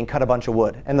on Monday and cut a bunch of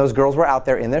wood, and those girls were out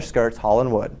there in their skirts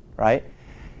hauling wood, right?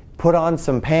 Put on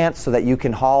some pants so that you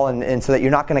can haul and so that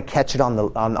you're not going to catch it on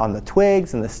the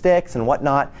twigs and the sticks and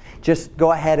whatnot. Just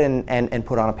go ahead and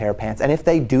put on a pair of pants. And if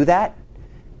they do that,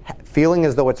 feeling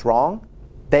as though it's wrong,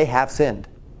 they have sinned.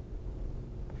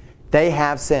 They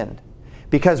have sinned.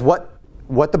 Because what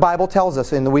the Bible tells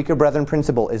us in the weaker brethren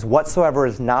principle is whatsoever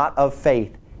is not of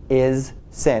faith is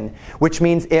sin. Which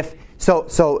means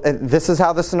So this is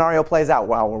how the scenario plays out.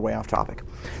 Wow, we're way off topic.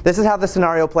 This is how the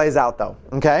scenario plays out, though.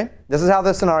 Okay? This is how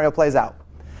the scenario plays out.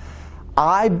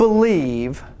 I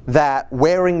believe that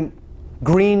wearing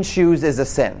green shoes is a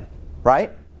sin,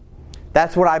 right?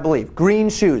 That's what I believe. Green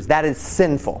shoes, that is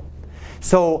sinful.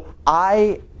 So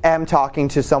I am talking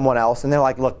to someone else, and they're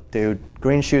like, look, dude,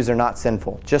 green shoes are not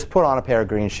sinful. Just put on a pair of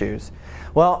green shoes.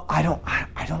 Well,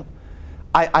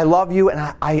 I love you,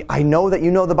 and I know that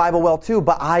you know the Bible well too,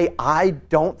 but I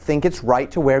don't think it's right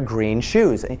to wear green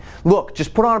shoes. Look,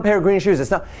 just put on a pair of green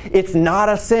shoes. It's not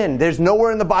a sin. There's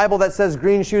nowhere in the Bible that says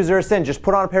green shoes are a sin. Just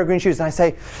put on a pair of green shoes. And I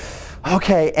say,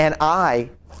 okay, and I,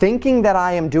 thinking that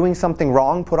I am doing something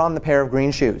wrong, put on the pair of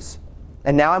green shoes.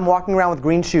 And now I'm walking around with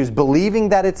green shoes, believing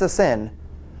that it's a sin.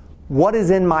 What is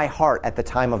in my heart at the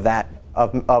time of that,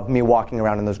 of me walking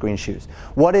around in those green shoes?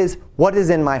 What is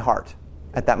in my heart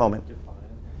at that moment?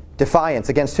 Defiance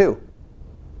against who?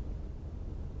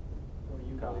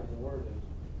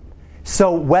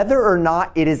 So whether or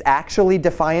not it is actually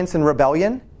defiance and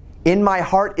rebellion, in my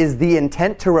heart is the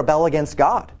intent to rebel against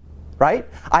God, right?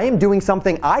 I am doing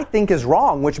something I think is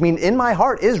wrong, which means in my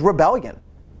heart is rebellion.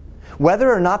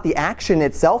 Whether or not the action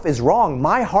itself is wrong,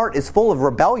 my heart is full of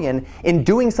rebellion in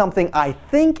doing something I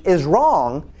think is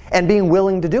wrong and being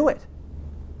willing to do it.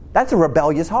 That's a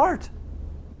rebellious heart.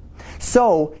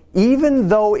 So, even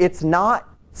though it's not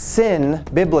sin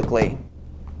biblically,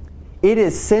 it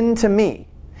is sin to me.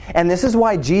 And this is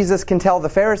why Jesus can tell the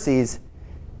Pharisees,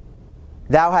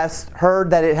 thou hast heard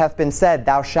that it hath been said,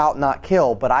 thou shalt not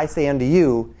kill. But I say unto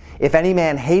you, if any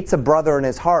man hates a brother in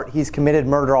his heart, he's committed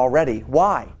murder already.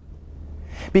 Why?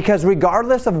 Because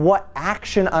regardless of what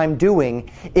action I'm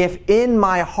doing, if in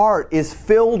my heart is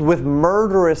filled with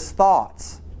murderous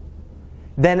thoughts,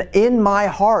 then in my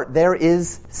heart there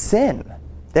is sin.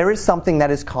 There is something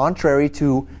that is contrary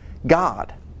to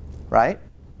God, right?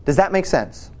 Does that make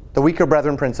sense? The weaker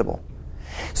brethren principle.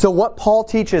 So what Paul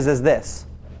teaches is this.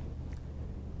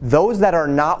 Those that are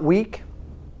not weak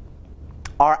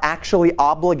are actually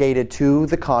obligated to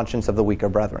the conscience of the weaker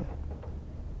brethren.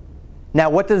 Now,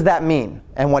 what does that mean?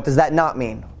 And what does that not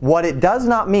mean? What it does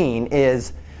not mean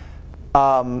is,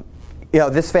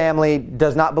 this family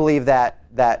does not believe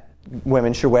that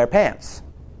women should wear pants.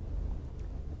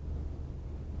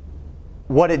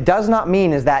 What it does not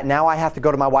mean is that now I have to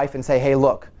go to my wife and say, hey,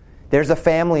 look, there's a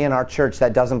family in our church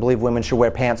that doesn't believe women should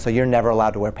wear pants, so you're never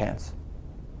allowed to wear pants.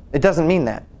 It doesn't mean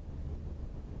that.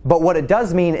 But what it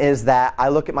does mean is that I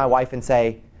look at my wife and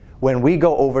say, when we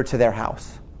go over to their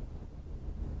house,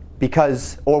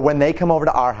 or when they come over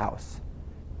to our house,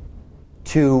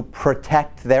 to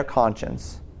protect their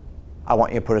conscience, I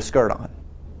want you to put a skirt on.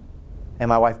 And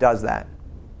my wife does that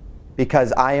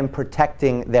because I am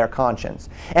protecting their conscience.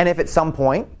 And if at some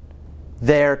point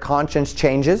their conscience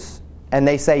changes and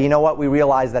they say, you know what, we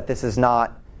realize that this is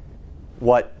not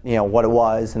what it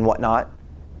was and whatnot,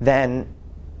 then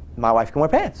my wife can wear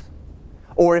pants.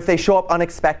 Or if they show up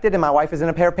unexpected and my wife is in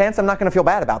a pair of pants, I'm not going to feel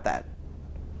bad about that.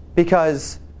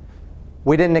 Because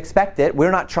We didn't expect it.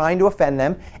 We're not trying to offend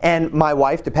them. And my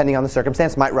wife, depending on the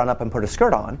circumstance, might run up and put a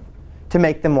skirt on to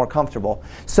make them more comfortable.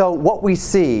 So what we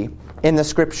see in the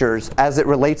scriptures as it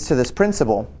relates to this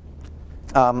principle,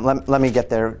 let me get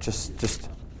there just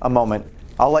a moment.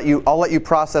 I'll let you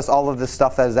process all of this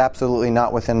stuff that is absolutely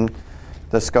not within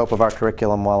the scope of our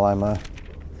curriculum while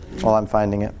I'm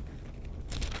finding it.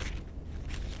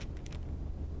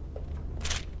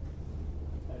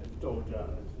 I told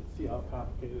John, see how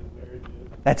complicated marriage is.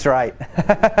 That's right.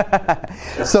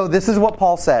 So this is what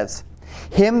Paul says.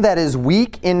 Him that is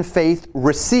weak in faith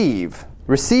receive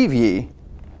ye.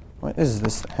 What is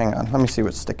this? Hang on. Let me see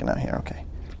what's sticking out here. Okay.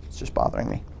 It's just bothering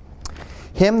me.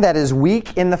 Him that is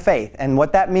weak in the faith. And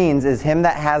what that means is him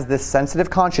that has this sensitive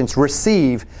conscience,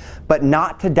 receive, but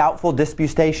not to doubtful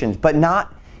disputations.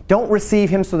 Don't receive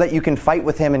him so that you can fight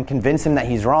with him and convince him that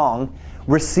he's wrong.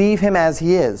 Receive him as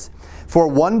he is. For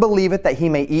one believeth that he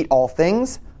may eat all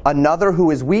things, another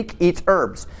who is weak eats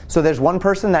herbs. So there's one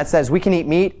person that says we can eat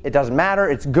meat, it doesn't matter,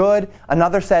 it's good.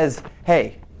 Another says,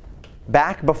 hey,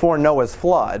 back before Noah's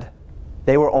flood,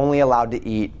 they were only allowed to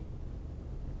eat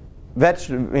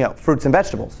fruits and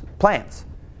vegetables, plants.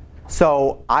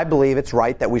 So I believe it's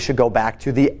right that we should go back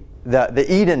to the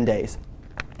Eden days.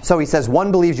 So he says,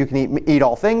 one believes you can eat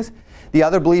all things, the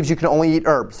other believes you can only eat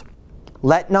herbs.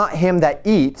 Let not him that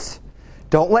eats,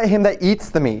 don't let him that eats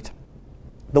the meat,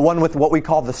 the one with what we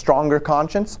call the stronger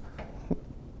conscience,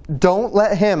 don't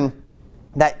let him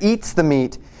that eats the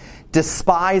meat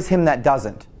despise him that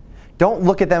doesn't. Don't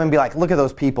look at them and be like, look at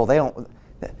those people. They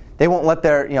won't let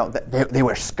their, they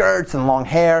wear skirts and long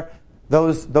hair.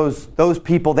 Those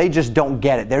people, they just don't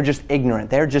get it. They're just ignorant.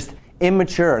 They're just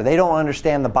immature. They don't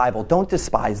understand the Bible. Don't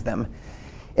despise them.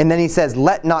 And then he says,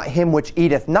 let not him which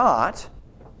eateth not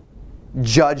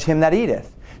judge him that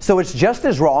eateth. So it's just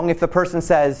as wrong if the person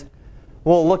says,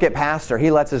 well, look at Pastor.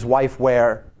 He lets his wife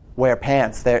wear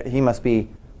pants. He must be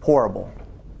horrible.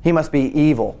 He must be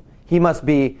evil. He must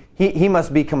be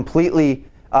completely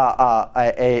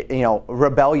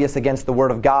rebellious against the Word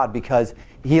of God because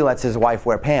he lets his wife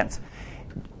wear pants.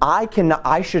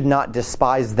 I should not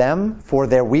despise them for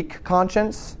their weak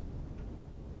conscience,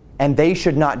 and they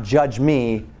should not judge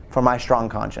me for my strong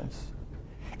conscience.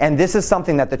 And this is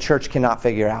something that the church cannot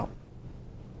figure out.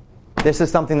 This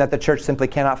is something that the church simply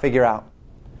cannot figure out.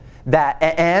 That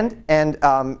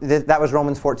was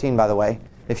Romans 14, by the way,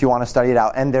 if you want to study it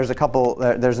out. And there's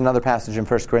another passage in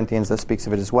 1 Corinthians that speaks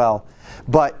of it as well.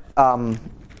 But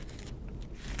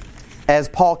as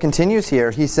Paul continues here,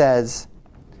 he says,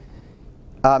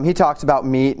 he talks about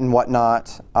meat and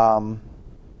whatnot. Let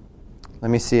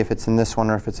me see if it's in this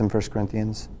one or if it's in 1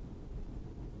 Corinthians.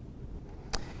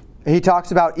 He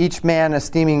talks about each man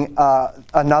esteeming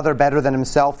another better than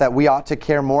himself, that we ought to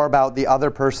care more about the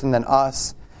other person than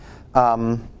us.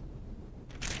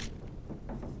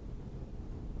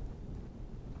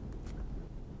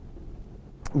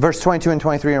 Verse 22 and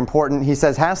 23 are important. He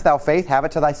says, hast thou faith? Have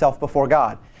it to thyself before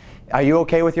God. Are you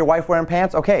okay with your wife wearing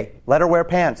pants? Okay, let her wear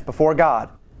pants before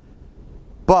God.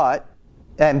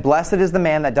 And blessed is the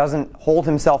man that doesn't hold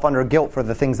himself under guilt for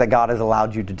the things that God has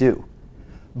allowed you to do.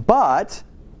 But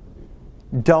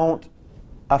don't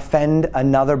offend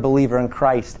another believer in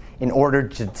Christ in order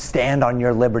to stand on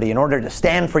your liberty, in order to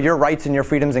stand for your rights and your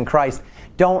freedoms in Christ.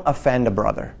 Don't offend a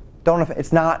brother.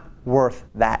 It's not worth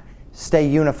that. Stay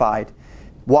unified.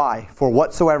 Why? For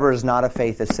whatsoever is not of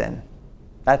faith is sin.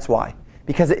 That's why.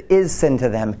 Because it is sin to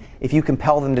them if you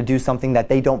compel them to do something that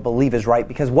they don't believe is right.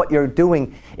 Because what you're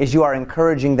doing is you are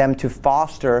encouraging them to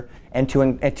foster and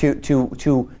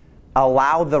to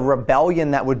allow the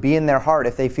rebellion that would be in their heart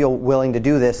if they feel willing to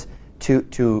do this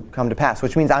to come to pass.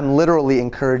 Which means I'm literally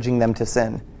encouraging them to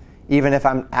sin, even if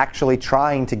I'm actually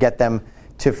trying to get them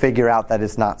to figure out that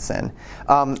it's not sin.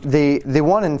 The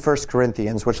one in 1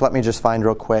 Corinthians, which let me just find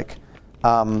real quick,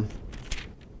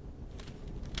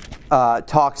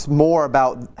 talks more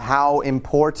about how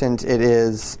important it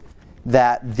is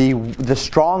that the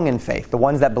strong in faith, the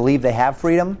ones that believe they have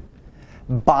freedom,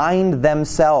 bind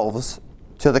themselves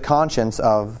to the conscience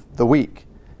of the weak.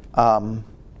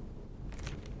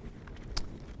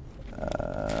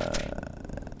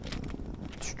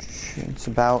 It's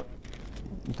about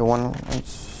the one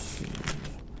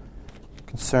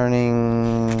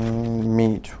concerning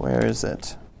meat. Where is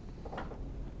it?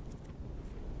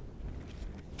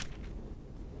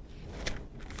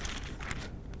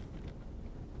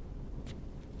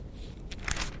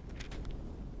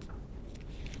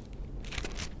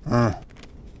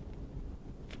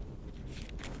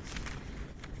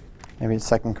 Maybe it's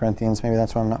 2 Corinthians. Maybe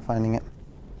that's why I'm not finding it.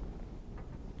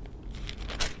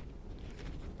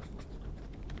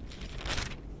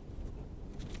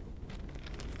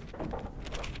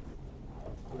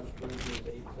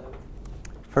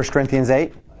 1 Corinthians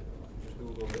 8.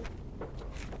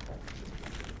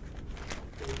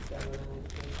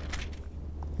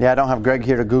 Yeah, I don't have Greg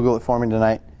here to Google it for me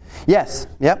tonight. Yes.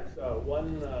 Yep. So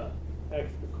one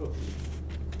extra cookie.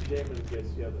 Jamin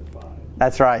gets the other 5.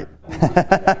 That's right.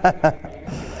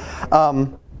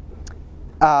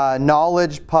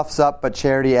 Knowledge puffs up, but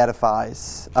charity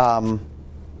edifies.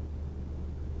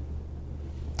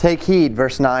 Take heed,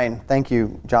 verse 9. Thank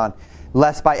you, John.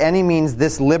 Lest by any means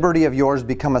this liberty of yours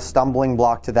become a stumbling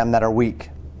block to them that are weak.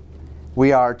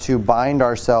 We are to bind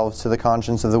ourselves to the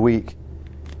conscience of the weak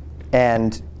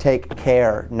and take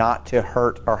care not to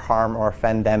hurt or harm or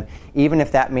offend them, even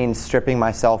if that means stripping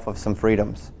myself of some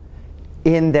freedoms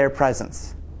in their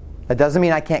presence. That doesn't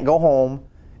mean I can't go home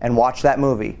and watch that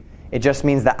movie. It just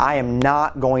means that I am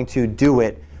not going to do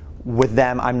it with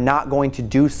them. I'm not going to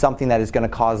do something that is going to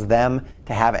cause them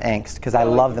to have angst because I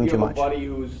love them too much. If you have a buddy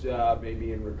who's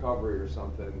maybe in recovery or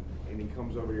something, and he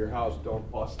comes over to your house, don't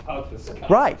bust out the scotch.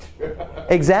 Right.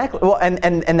 Exactly. Well,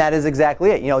 and that is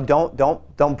exactly it. You know,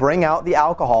 don't bring out the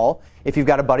alcohol if you've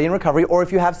got a buddy in recovery, or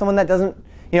if you have someone that doesn't,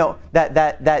 you know, that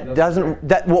doesn't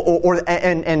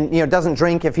doesn't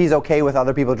drink. If he's okay with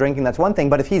other people drinking, that's one thing.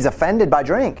 But if he's offended by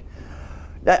drink,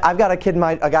 I've got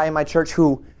a guy in my church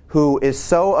who is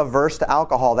so averse to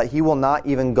alcohol that he will not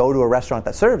even go to a restaurant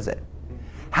that serves it.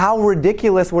 How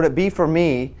ridiculous would it be for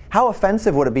me, how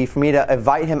offensive would it be for me to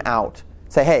invite him out,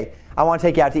 say, hey, I want to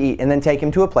take you out to eat, and then take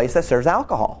him to a place that serves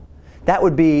alcohol? That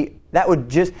would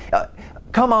just,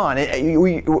 come on,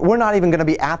 we're not even going to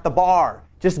be at the bar.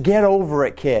 Just get over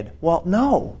it, kid. Well,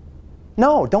 no,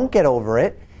 don't get over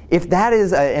it. If that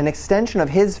is an extension of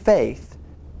his faith,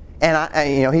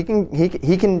 and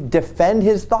he can defend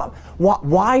his thought.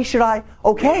 Why should I?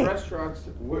 Okay.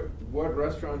 What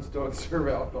restaurants don't serve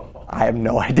alcohol? I have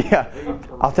no idea.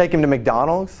 I'll take him to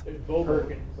McDonald's.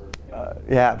 Perkins.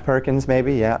 Yeah, Perkins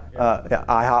maybe. Yeah,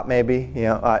 IHOP maybe. You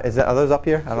know, are those up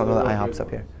here? I don't know that IHOP's up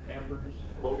here. Hamburgers.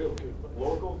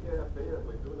 Local cafe at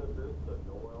Laguna Vista,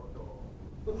 no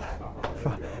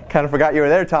alcohol. Kind of forgot you were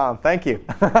there, Tom. Thank you.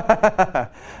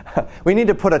 We need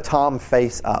to put a Tom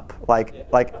face up,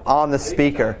 like on the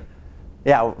speaker.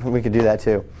 Yeah, we could do that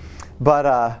too.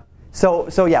 But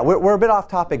so yeah, we're a bit off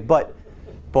topic, but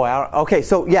boy, okay.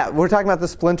 So yeah, we're talking about the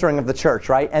splintering of the church,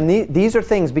 right? And these are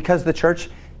things because the church,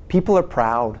 people are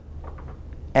proud,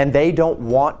 and they don't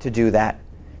want to do that.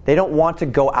 They don't want to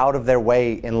go out of their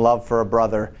way in love for a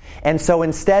brother. And so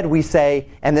instead we say,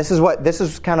 and this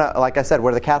is kind of, like I said,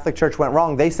 where the Catholic Church went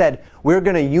wrong. They said, we're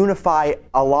going to unify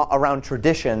a lot around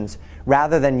traditions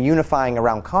rather than unifying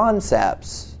around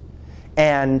concepts.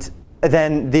 And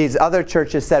then these other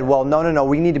churches said, well, no,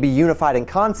 we need to be unified in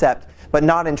concept, but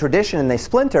not in tradition, and they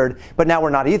splintered, but now we're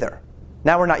not either.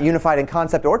 Now we're not unified in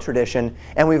concept or tradition,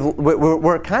 and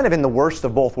we're kind of in the worst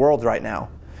of both worlds right now,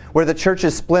 where the church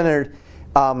is splintered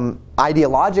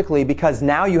ideologically, because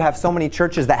now you have so many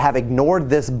churches that have ignored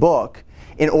this book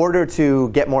in order to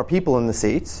get more people in the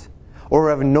seats, or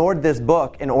have ignored this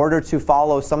book in order to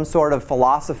follow some sort of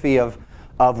philosophy of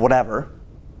whatever.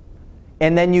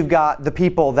 And then you've got the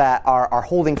people that are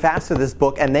holding fast to this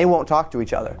book, and they won't talk to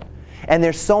each other. And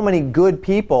there's so many good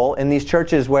people in these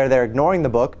churches where they're ignoring the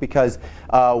book because,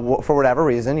 for whatever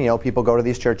reason, people go to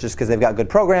these churches because they've got good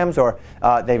programs, or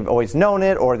they've always known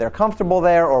it, or they're comfortable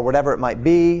there, or whatever it might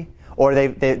be. Or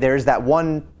there's that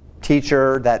one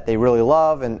teacher that they really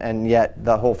love, and yet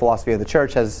the whole philosophy of the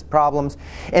church has problems.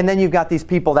 And then you've got these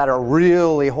people that are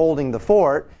really holding the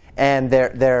fort, and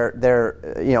they're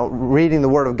reading the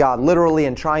Word of God literally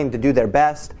and trying to do their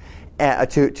best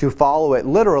to follow it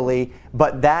literally,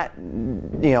 but that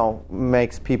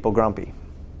makes people grumpy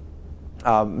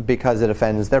because it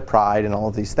offends their pride and all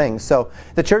of these things. So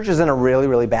the church is in a really,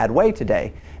 really bad way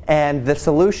today. And the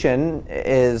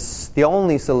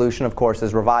only solution, of course,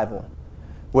 is revival,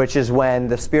 which is when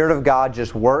the Spirit of God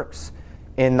just works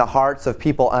in the hearts of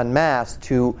people en masse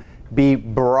to be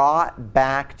brought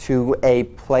back to a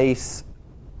place,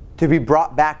 to be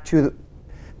brought back to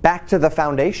the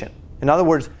foundation. In other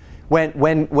words,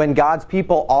 when God's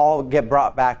people all get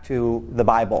brought back to the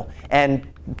Bible. And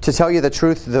to tell you the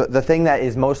truth, the thing that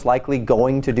is most likely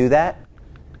going to do that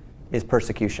is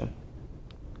persecution.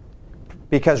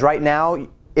 Because right now,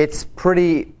 it's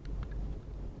pretty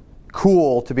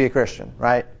cool to be a Christian,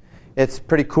 right? It's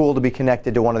pretty cool to be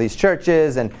connected to one of these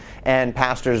churches, and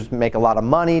pastors make a lot of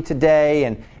money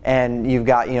today, and you've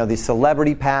got these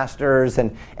celebrity pastors,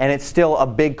 and it's still a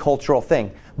big cultural thing.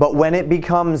 But when it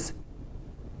becomes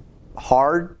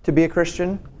hard to be a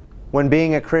Christian, when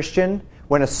being a Christian,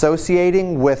 when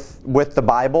associating with the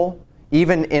Bible,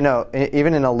 even in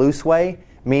a loose way,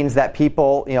 means that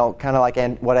people, kind of like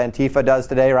what Antifa does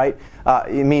today, right?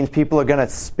 It means people are going to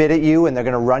spit at you and they're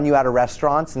going to run you out of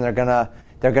restaurants and they're going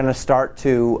to start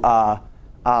to,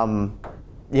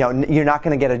 you're not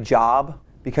going to get a job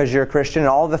because you're a Christian, and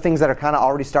all the things that are kind of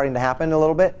already starting to happen a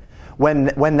little bit.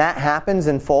 When that happens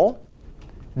in full,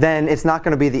 then it's not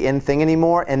going to be the in thing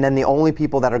anymore, and then the only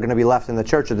people that are going to be left in the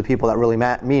church are the people that really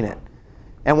mean it.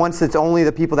 And once it's only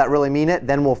the people that really mean it,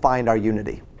 then we'll find our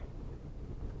unity.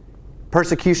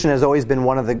 Persecution has always been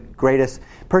one of the greatest.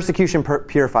 Persecution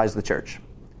purifies the church.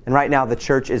 And right now the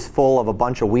church is full of a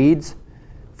bunch of weeds,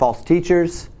 false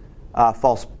teachers,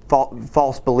 false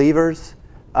believers,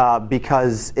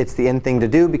 because it's the in thing to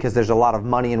do, because there's a lot of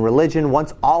money in religion.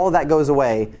 Once all of that goes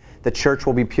away, the church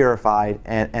will be purified,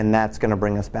 and that's going to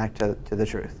bring us back to the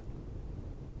truth.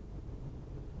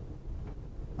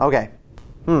 Okay.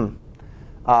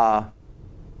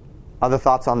 Other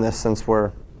thoughts on this since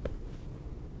we're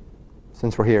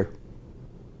here?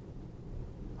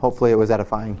 Hopefully it was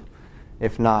edifying,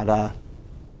 if not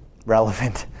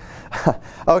relevant.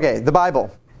 Okay, the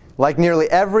Bible, like nearly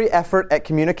every effort at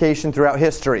communication throughout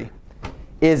history,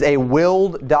 is a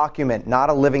willed document, not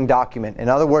a living document. In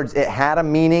other words, it had a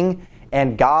meaning,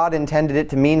 and God intended it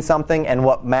to mean something, and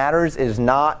what matters is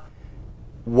not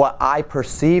what I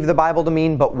perceive the Bible to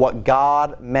mean, but what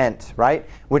God meant, right?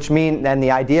 Which means, then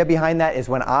the idea behind that is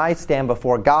when I stand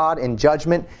before God in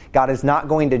judgment, God is not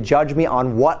going to judge me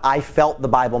on what I felt the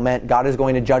Bible meant. God is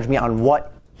going to judge me on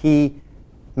what He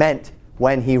meant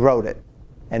when He wrote it,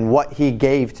 and what He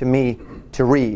gave to me to read.